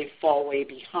probably fall way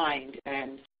behind,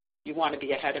 and you want to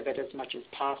be ahead of it as much as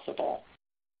possible.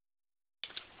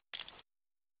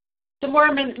 Some more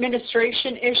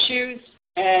administration issues,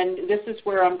 and this is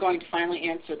where I'm going to finally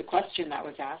answer the question that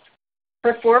was asked.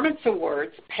 Performance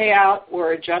awards pay out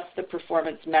or adjust the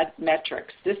performance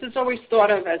metrics. This is always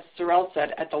thought of, as Sorrel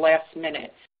said, at the last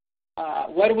minute.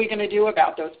 What are we going to do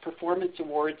about those performance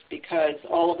awards? Because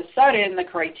all of a sudden the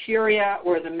criteria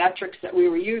or the metrics that we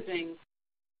were using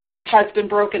has been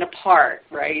broken apart,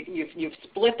 right? You've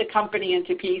split the company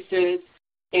into pieces,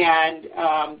 and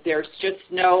there's just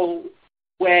no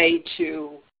way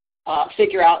to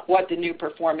figure out what the new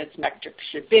performance metrics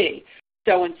should be.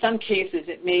 So in some cases,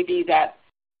 it may be that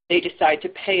they decide to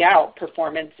pay out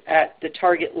performance at the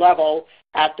target level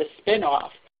at the spinoff.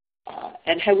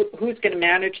 And who's going to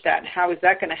manage that, and how is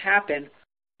that going to happen?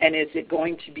 And is it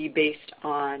going to be based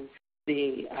on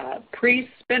the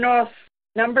pre-spinoff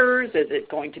numbers? Is it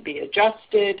going to be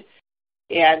adjusted?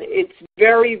 And it's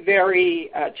very,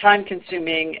 very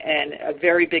time-consuming and a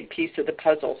very big piece of the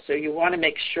puzzle. So you want to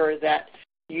make sure that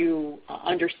you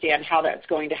understand how that's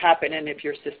going to happen and if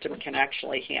your system can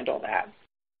actually handle that.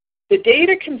 The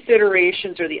data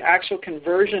considerations, or the actual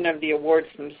conversion of the awards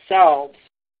themselves,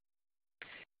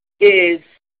 is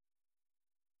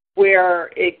where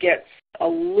it gets a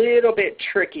little bit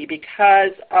tricky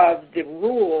because of the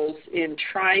rules in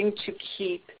trying to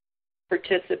keep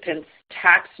participants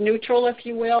tax neutral, if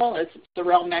you will, as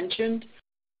Sorrel mentioned.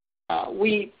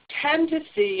 We tend to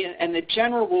see, and the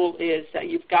general rule is that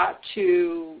you've got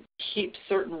to keep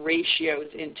certain ratios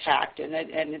intact, and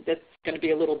that's going to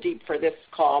be a little deep for this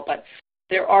call, but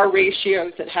there are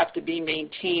ratios that have to be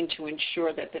maintained to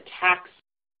ensure that the tax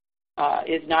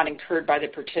is not incurred by the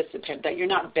participant, that you're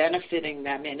not benefiting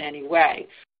them in any way.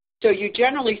 So you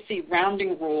generally see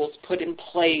rounding rules put in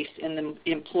place in the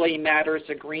Employee Matters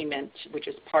Agreement, which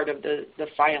is part of the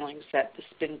filings that the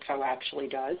SpinCo actually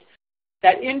does,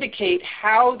 that indicate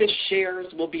how the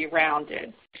shares will be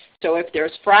rounded. So if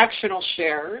there's fractional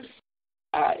shares,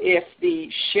 if the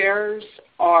shares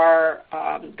are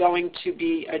going to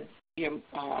be a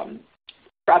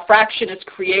fraction is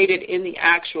created in the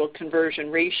actual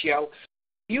conversion ratio,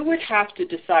 you would have to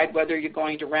decide whether you're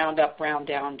going to round up, round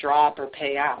down, drop, or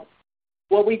pay out.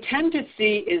 What we tend to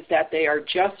see is that they are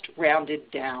just rounded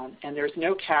down and there's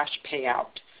no cash payout.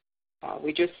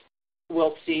 We just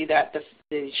will see that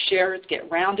the shares get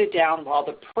rounded down while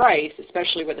the price,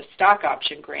 especially with a stock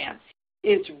option grant,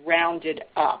 is rounded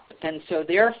up. And so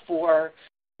therefore,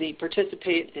 the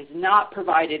participant is not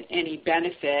provided any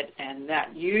benefit, and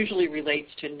that usually relates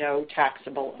to no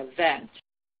taxable event.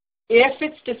 If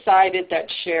it's decided that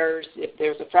shares, if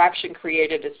there's a fraction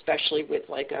created, especially with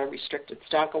like a restricted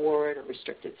stock award or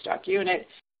restricted stock unit,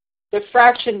 the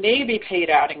fraction may be paid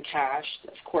out in cash.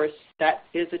 Of course, that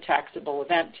is a taxable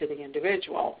event to the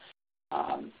individual.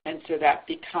 And so that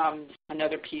becomes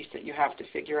another piece that you have to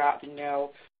figure out and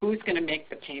know who's going to make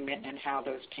the payment and how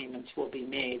those payments will be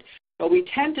made. But we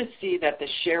tend to see that the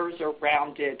shares are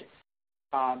rounded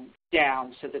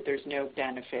down so that there's no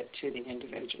benefit to the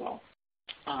individual.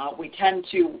 We tend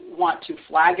to want to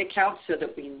flag accounts so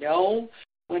that we know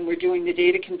when we're doing the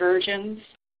data conversions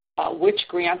which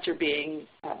grants are being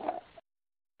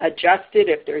adjusted,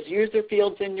 if there's user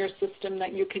fields in your system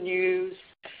that you can use,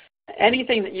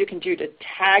 anything that you can do to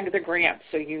tag the grant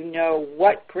so you know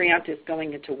what grant is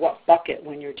going into what bucket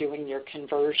when you're doing your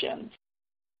conversions.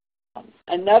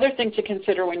 Another thing to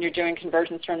consider when you're doing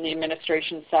conversions from the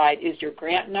administration side is your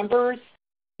grant numbers,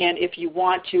 and if you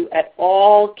want to at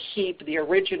all keep the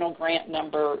original grant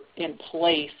number in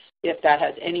place, if that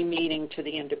has any meaning to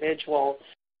the individual,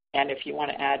 and if you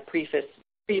want to add prefixes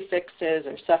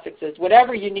or suffixes,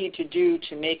 whatever you need to do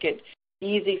to make it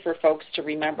easy for folks to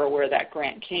remember where that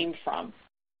grant came from.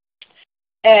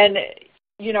 And,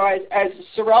 you know, as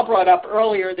Sorrel brought up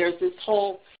earlier, there's this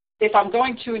whole, if I'm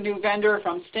going to a new vendor, if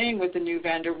I'm staying with a new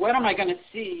vendor, what am I going to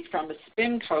see from a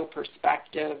SpinCo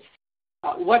perspective?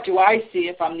 What do I see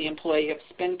if I'm the employee of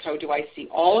SpinCo? Do I see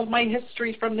all of my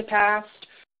history from the past?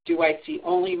 Do I see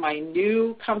only my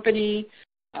new company?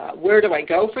 Where do I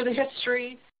go for the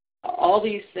history? All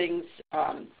these things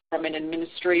from an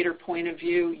administrator point of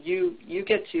view, you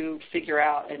get to figure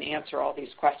out and answer all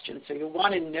these questions. So you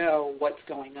want to know what's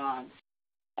going on.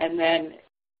 And then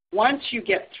once you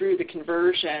get through the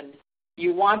conversion,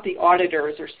 you want the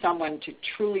auditors or someone to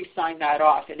truly sign that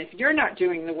off. And if you're not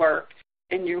doing the work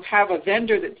and you have a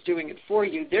vendor that's doing it for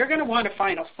you, they're going to want a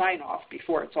final sign-off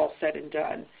before it's all said and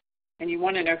done. And you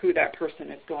want to know who that person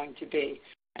is going to be.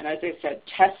 And as I said,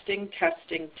 testing,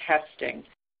 testing, testing.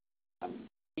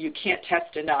 You can't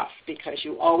test enough because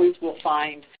you always will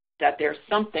find that there's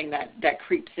something that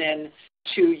creeps in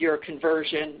to your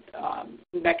conversion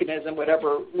mechanism,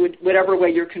 whatever way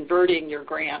you're converting your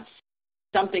grants.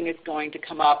 Something is going to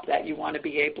come up that you want to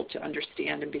be able to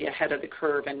understand and be ahead of the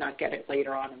curve and not get it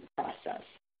later on in the process.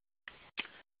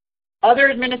 Other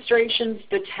administrations,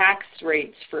 the tax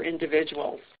rates for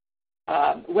individuals.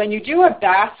 When you do a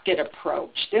basket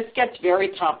approach, this gets very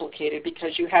complicated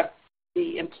because you have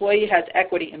the employee has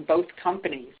equity in both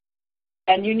companies.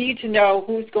 And you need to know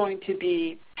who's going to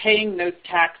be paying those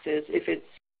taxes, if it's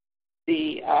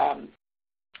the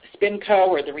SpinCo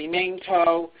or the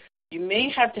RemainCo. You may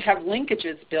have to have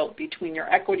linkages built between your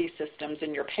equity systems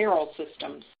and your payroll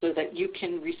systems so that you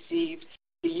can receive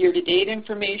the year-to-date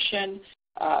information,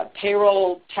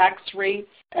 payroll tax rates,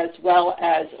 as well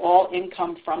as all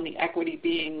income from the equity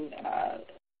being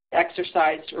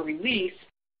exercised or released.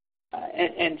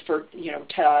 And for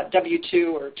W-2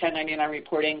 or 1099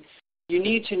 reporting, you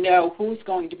need to know who's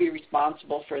going to be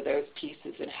responsible for those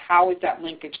pieces and how is that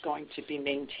linkage going to be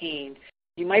maintained.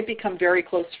 You might become very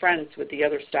close friends with the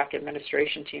other stock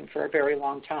administration team for a very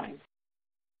long time.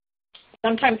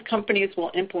 Sometimes companies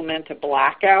will implement a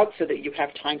blackout so that you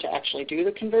have time to actually do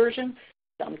the conversion.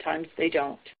 Sometimes they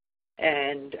don't.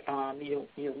 And you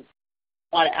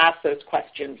want to ask those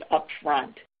questions up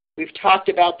front. We've talked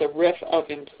about the RIF of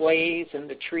employees and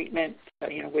the treatment,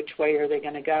 which way are they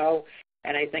going to go?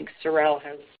 And I think Sorrel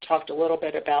has talked a little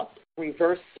bit about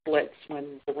reverse splits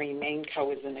when the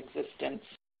RemainCo is in existence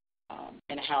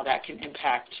and how that can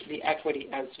impact the equity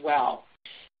as well.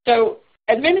 So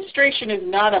administration is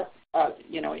not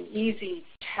an easy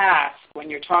task when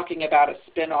you're talking about a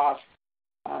spinoff,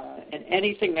 and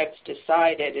anything that's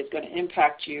decided is going to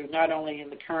impact you not only in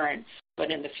the current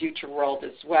but in the future world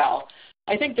as well.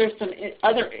 I think there's some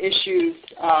other issues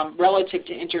relative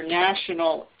to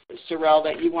international Sorrel,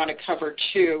 that you want to cover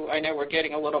too. I know we're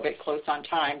getting a little bit close on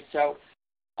time, so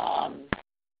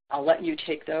I'll let you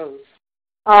take those.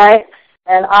 All right,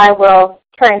 and I will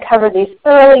try and cover these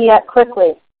thoroughly yet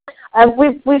quickly.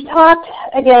 We've talked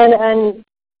again, and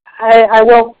I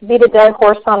will beat a dead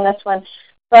horse on this one,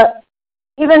 but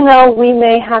even though we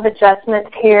may have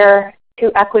adjustments here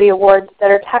to equity awards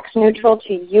that are tax neutral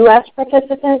to U.S.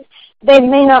 participants, they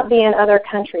may not be in other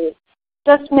countries.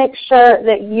 Just make sure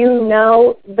that you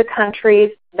know the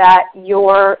countries that you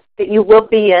will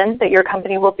be in, that your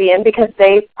company will be in, because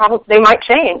they might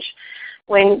change.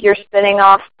 When you're spinning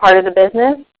off part of the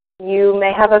business, you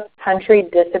may have a country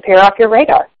disappear off your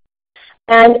radar.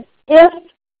 And if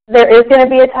there is going to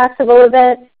be a taxable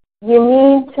event, you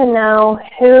need to know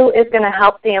who is going to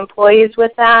help the employees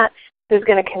with that, who's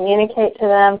going to communicate to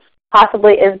them.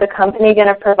 Possibly is the company going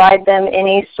to provide them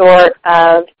any sort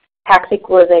of tax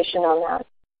equalization on that.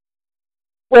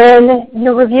 When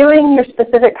you're reviewing your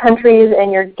specific countries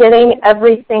and you're getting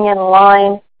everything in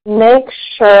line, make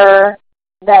sure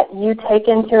that you take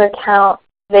into account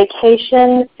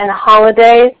vacations and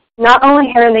holidays, not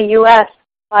only here in the U.S.,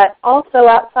 but also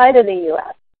outside of the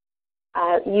U.S.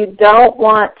 You don't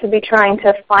want to be trying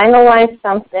to finalize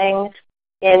something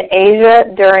in Asia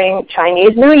during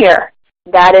Chinese New Year.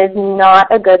 That is not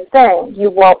a good thing. You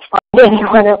won't find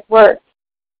anyone at work,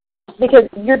 because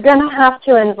you're going to have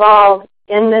to involve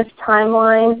in this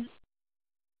timeline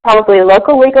probably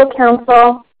local legal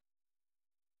counsel,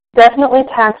 definitely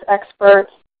tax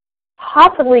experts.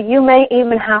 Possibly you may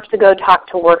even have to go talk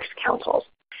to works councils.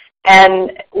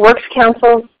 And works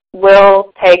councils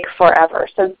will take forever.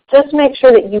 So just make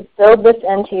sure that you build this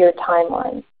into your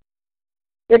timeline.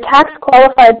 Your tax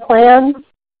qualified plans,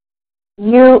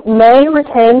 you may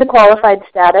retain the qualified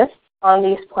status on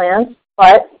these plans,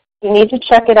 but you need to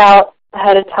check it out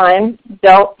ahead of time.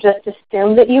 Don't just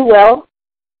assume that you will.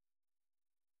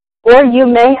 Or you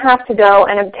may have to go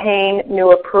and obtain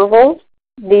new approvals.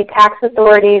 The tax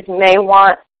authorities may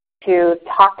want to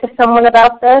talk to someone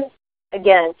about this.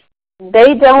 Again,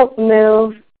 they don't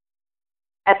move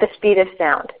at the speed of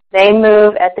sound. They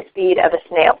move at the speed of a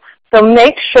snail. So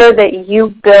make sure that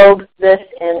you build this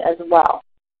in as well.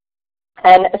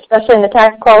 And especially in the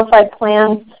tax qualified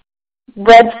plans,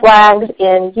 red flags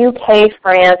in UK,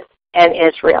 France, and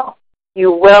Israel.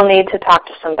 You will need to talk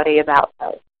to somebody about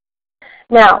those.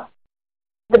 Now,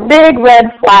 the big red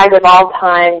flag of all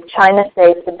time, China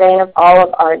Safe, the bane of all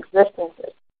of our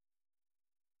existences.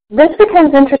 This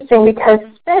becomes interesting because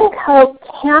SpinCo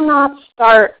cannot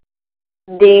start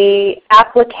the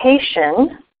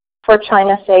application for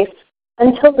China Safe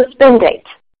until the spin date.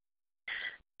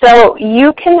 So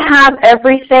you can have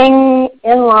everything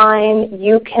in line.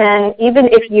 You can, even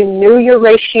if you knew your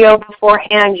ratio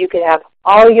beforehand, you could have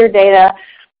all your data,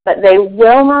 but they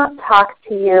will not talk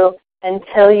to you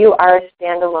until you are a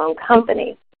standalone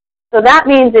company. So that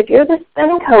means if you're the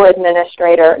SpinCo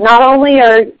administrator, not only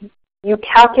are you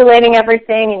calculating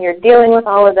everything and you're dealing with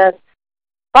all of this,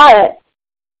 but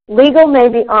legal may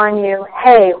be on you,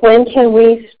 hey, when can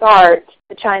we start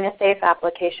the China Safe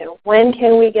application? When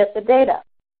can we get the data?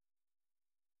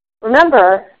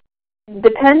 Remember,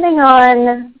 depending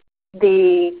on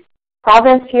the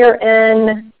province you're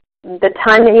in, the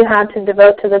time that you have to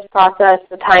devote to this process,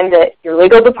 the time that your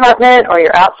legal department or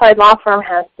your outside law firm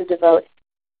has to devote,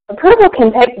 approval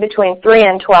can take between 3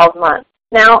 and 12 months.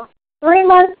 Now, 3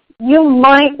 months, you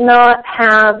might not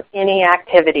have any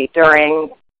activity during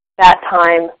that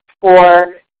time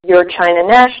for your China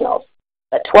nationals.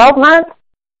 But 12 months,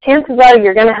 chances are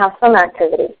you're going to have some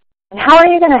activity. And how are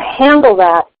you going to handle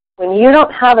that when you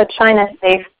don't have a China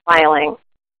Safe filing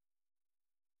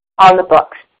on the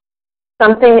books?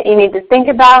 Something that you need to think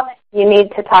about. You need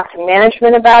to talk to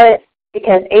management about it,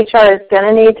 because HR is going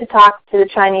to need to talk to the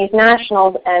Chinese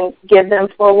nationals and give them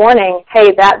forewarning,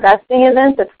 hey, that vesting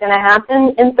event that's going to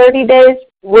happen in 30 days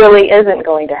really isn't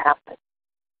going to happen.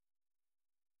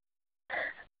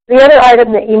 The other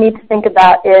item that you need to think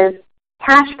about is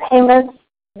cash payments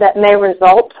that may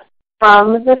result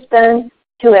from the spin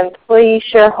to employee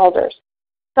shareholders.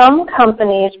 Some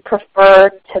companies prefer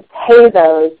to pay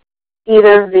those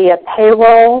either via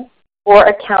payroll or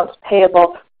accounts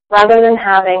payable rather than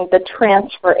having the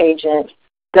transfer agent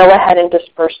go ahead and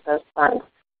disperse those funds.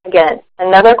 Again,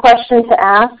 another question to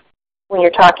ask when you're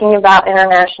talking about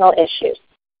international issues.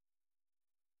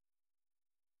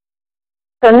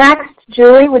 So next,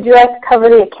 Julie, would you like to cover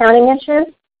the accounting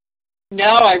issues? No,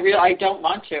 I don't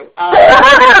want to.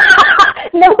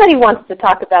 Nobody wants to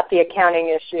talk about the accounting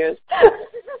issues.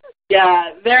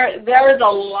 Yeah, there is a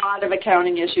lot of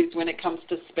accounting issues when it comes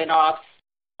to spin-offs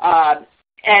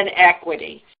and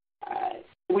equity.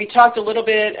 We talked a little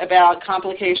bit about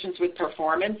complications with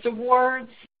performance awards,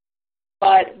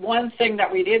 but one thing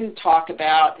that we didn't talk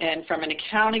about, and from an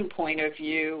accounting point of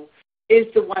view, is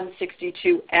the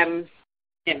 162M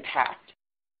impact.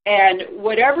 And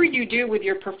whatever you do with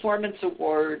your performance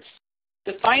awards,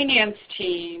 the finance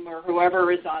team or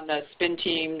whoever is on the spin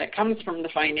team that comes from the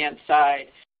finance side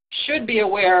should be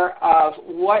aware of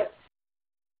what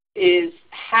is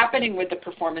happening with the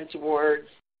performance awards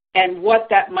and what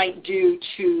that might do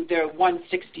to the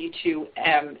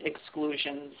 162M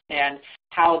exclusions and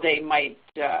how they might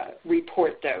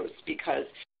report those, because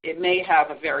it may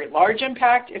have a very large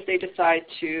impact if they decide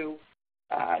to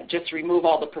just remove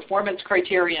all the performance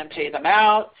criteria and pay them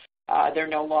out. They're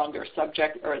no longer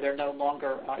subject, or they're no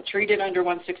longer treated under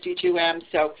 162M.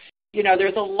 So,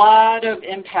 there's a lot of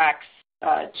impacts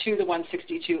to the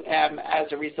 162M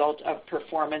as a result of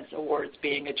performance awards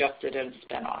being adjusted and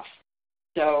spin off.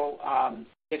 So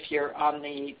if you're on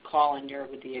the call and you're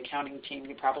with the accounting team,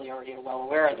 you probably already are well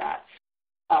aware of that.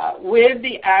 With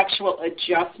the actual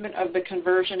adjustment of the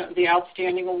conversion of the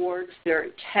outstanding awards, there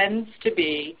tends to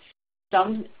be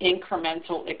some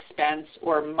incremental expense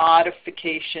or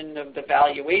modification of the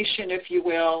valuation, if you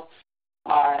will,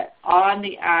 on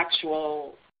the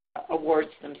actual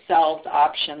awards themselves,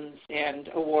 options and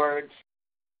awards.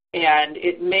 And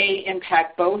it may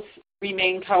impact both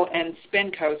RemainCo and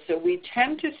SpinCo. So we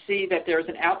tend to see that there's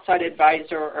an outside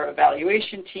advisor or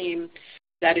evaluation team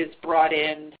that is brought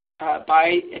in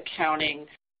by accounting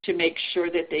to make sure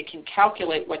that they can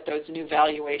calculate what those new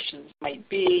valuations might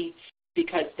be,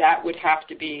 because that would have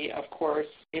to be, of course,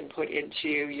 input into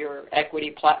your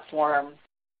equity platform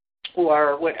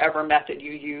or whatever method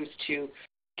you use to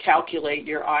calculate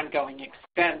your ongoing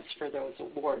expense for those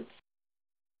awards.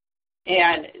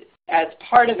 And as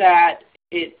part of that,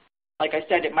 like I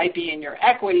said, it might be in your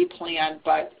equity plan,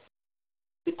 but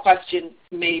the question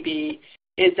may be,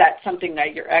 is that something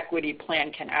that your equity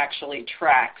plan can actually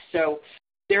track? So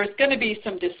there's going to be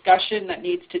some discussion that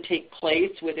needs to take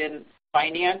place within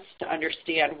finance to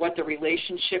understand what the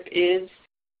relationship is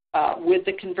with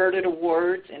the converted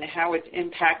awards and how it's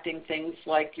impacting things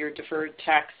like your deferred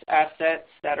tax assets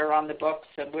that are on the books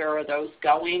and where are those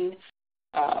going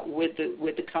with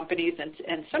the companies.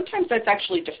 And sometimes that's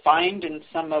actually defined in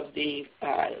some of the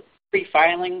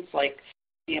pre-filings, like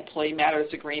the Employee Matters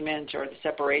Agreement or the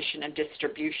Separation and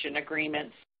Distribution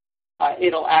Agreements.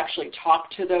 It'll actually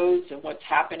talk to those and what's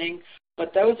happening.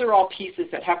 But those are all pieces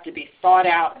that have to be thought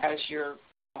out as you're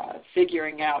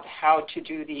figuring out how to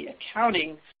do the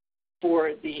accounting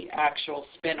for the actual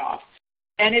spinoff.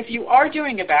 And if you are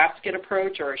doing a basket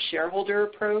approach or a shareholder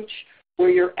approach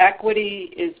where your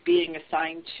equity is being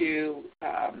assigned to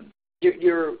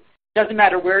doesn't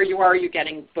matter where you are, you're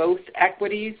getting both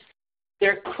equities,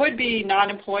 there could be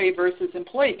non-employee versus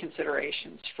employee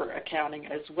considerations for accounting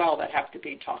as well that have to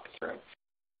be talked through.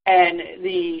 And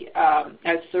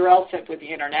as Sorrel said with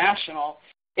the international,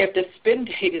 if the spin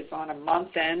date is on a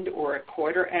month end or a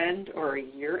quarter end or a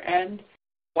year end,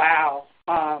 wow,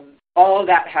 all of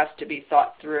that has to be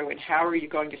thought through. And how are you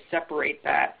going to separate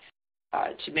that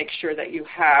to make sure that you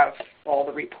have all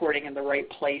the reporting in the right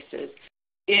places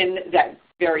in that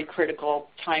very critical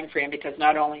time frame? Because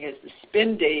not only is the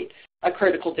spin date a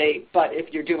critical date, but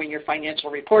if you're doing your financial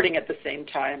reporting at the same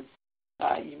time,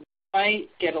 you might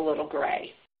get a little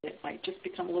gray. It might just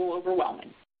become a little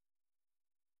overwhelming.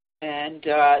 And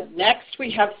next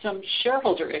we have some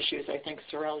shareholder issues. I think,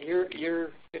 Sorrel, you're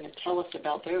going to tell us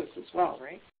about those as well,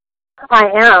 right?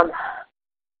 I am.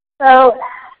 So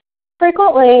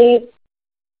frequently,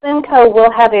 SpinCo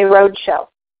will have a roadshow.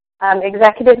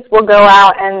 Executives will go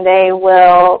out and they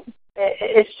will,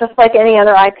 it's just like any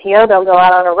other IPO, they'll go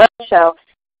out on a roadshow.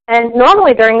 And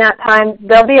normally during that time,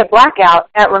 there'll be a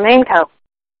blackout at RemainCo,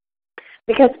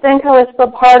 because SpinCo is still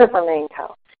part of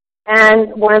RemainCo.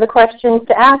 And one of the questions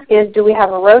to ask is, do we have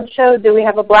a roadshow? Do we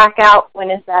have a blackout? When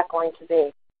is that going to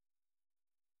be?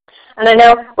 And I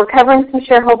know we're covering some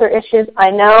shareholder issues.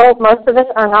 I know most of us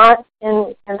are not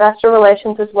in investor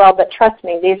relations as well, but trust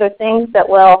me, these are things that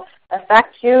will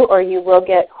affect you or you will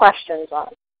get questions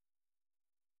on.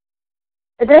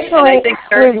 Additionally,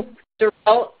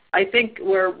 I think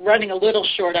we're running a little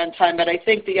short on time, but I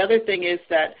think the other thing is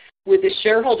that with the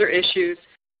shareholder issues,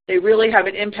 they really have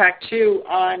an impact, too,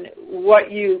 on what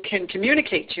you can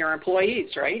communicate to your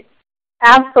employees, right?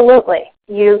 Absolutely.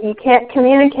 You can't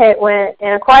communicate when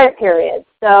in a quiet period.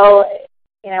 So,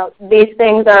 these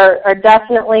things are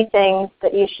definitely things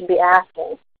that you should be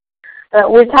asking.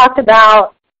 We've talked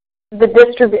about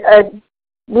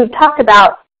we've talked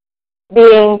about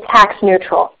being tax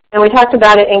neutral, and we talked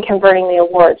about it in converting the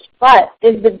awards. But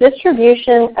is the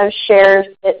distribution of shares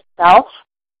itself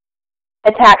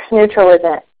a tax-neutral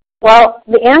event? Well,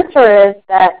 the answer is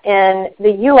that in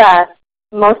the U.S.,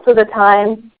 most of the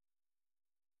time,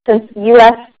 since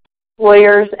U.S.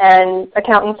 lawyers and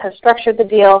accountants have structured the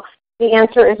deal, the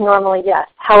answer is normally yes.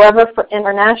 However, for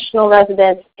international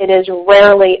residents, it is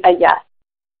rarely a yes.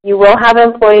 You will have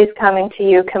employees coming to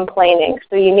you complaining,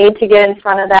 so you need to get in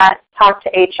front of that, talk to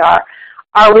HR.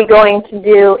 Are we going to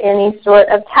do any sort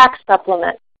of tax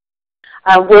supplement?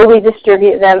 Will we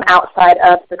distribute them outside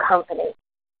of the company?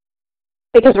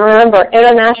 Because remember,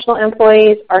 international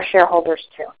employees are shareholders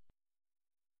too.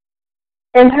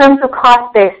 In terms of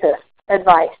cost basis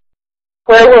advice,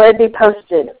 where will it be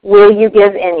posted? Will you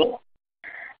give any?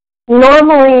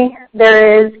 Normally,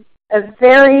 there is a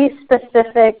very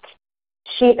specific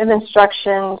sheet of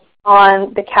instructions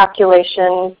on the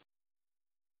calculation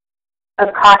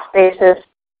of cost basis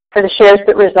for the shares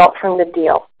that result from the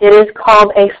deal. It is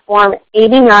called a Form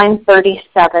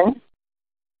 8937.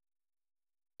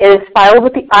 It is filed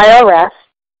with the IRS.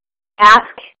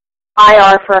 Ask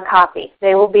IR for a copy.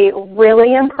 They will be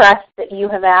really impressed that you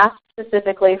have asked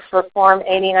specifically for Form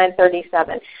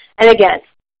 8937. And again,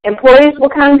 employees will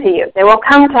come to you. They won't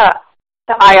come to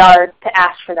IR to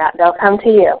ask for that. They'll come to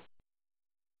you.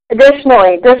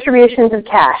 Additionally, distributions of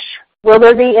cash. Will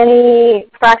there be any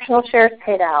fractional shares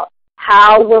paid out?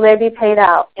 How will they be paid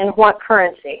out? In what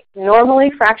currency?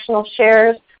 Normally, fractional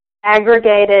shares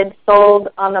aggregated, sold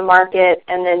on the market,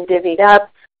 and then divvied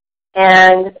up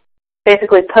and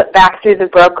basically put back through the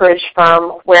brokerage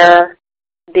from where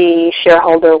the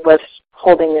shareholder was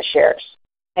holding the shares.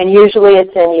 And usually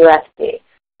it's in USD.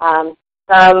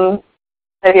 Some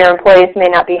of your employees may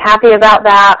not be happy about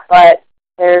that, but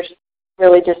there's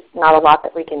really just not a lot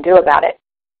that we can do about it.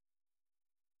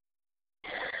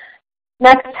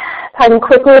 Next, talking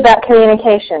quickly about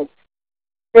communication.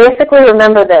 Basically,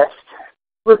 remember this.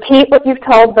 Repeat what you've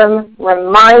told them.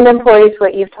 Remind employees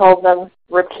what you've told them.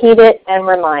 Repeat it and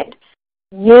remind.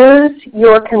 Use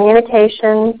your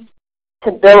communications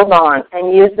to build on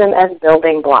and use them as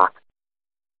building blocks.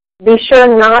 Be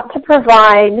sure not to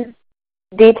provide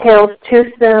details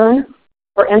too soon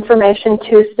or information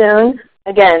too soon.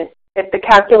 Again, if the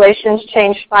calculations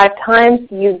change 5 times,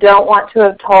 you don't want to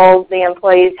have told the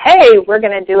employees, hey, we're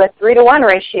going to do a 3-to-1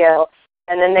 ratio,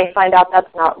 and then they find out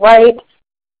that's not right.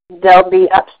 They'll be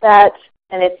upset,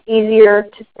 and it's easier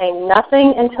to say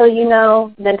nothing until you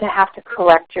know than to have to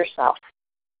correct yourself.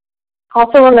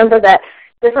 Also remember that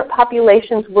different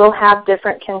populations will have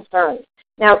different concerns.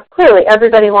 Now, clearly,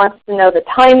 everybody wants to know the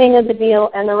timing of the deal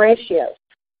and the ratios.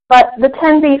 But the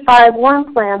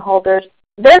 10b5-1 plan holders,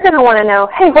 they're going to want to know,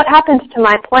 hey, what happens to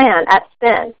my plan at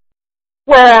spin?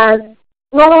 Whereas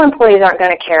normal employees aren't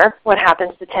going to care what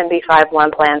happens to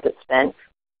 10b5-1 plans at spin.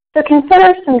 So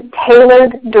consider some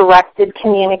tailored, directed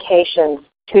communications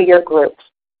to your groups.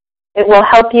 It will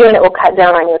help you and it will cut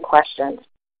down on your questions.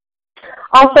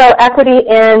 Also, equity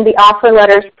in the offer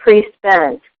letters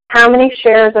pre-spin. How many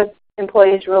shares are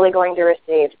employees really going to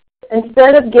receive?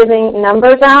 Instead of giving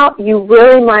numbers out, you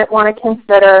really might want to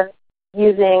consider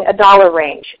using a dollar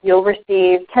range. You'll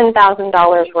receive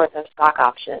 $10,000 worth of stock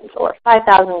options or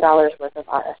 $5,000 worth of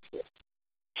RSUs.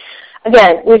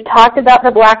 Again, we've talked about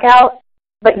the blackout,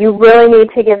 but you really need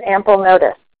to give ample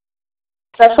notice,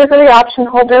 especially for the option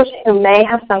holders who may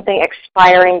have something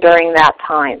expiring during that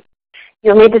time.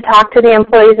 You'll need to talk to the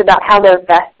employees about how their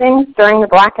vesting during the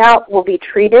blackout will be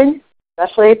treated,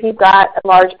 especially if you've got a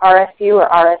large RSU or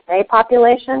RSA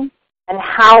population, and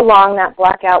how long that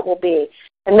blackout will be.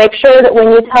 And make sure that when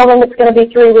you tell them it's going to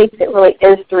be 3 weeks, it really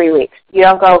is 3 weeks. You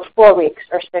don't go 4 weeks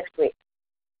or 6 weeks.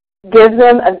 Give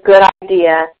them a good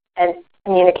idea and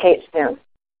communicate soon.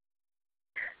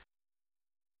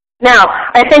 Now,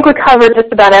 I think we covered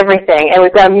just about everything, and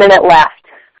we've got a minute left.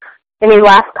 Any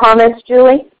last comments,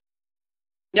 Julie?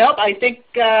 Nope, I think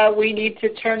we need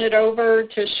to turn it over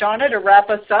to Shauna to wrap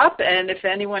us up. And if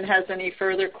anyone has any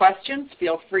further questions,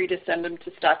 feel free to send them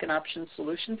to Stock and Options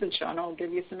Solutions, and Shauna will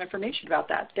give you some information about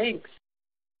that. Thanks.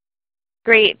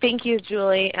 Great. Thank you,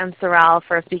 Julie and Sorrel,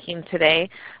 for speaking today.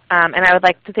 And I would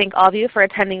like to thank all of you for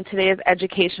attending today's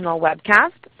educational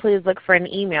webcast. Please look for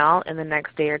an email in the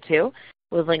next day or two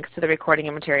with links to the recording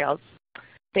and materials.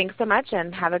 Thanks so much,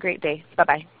 and have a great day.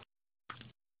 Bye-bye.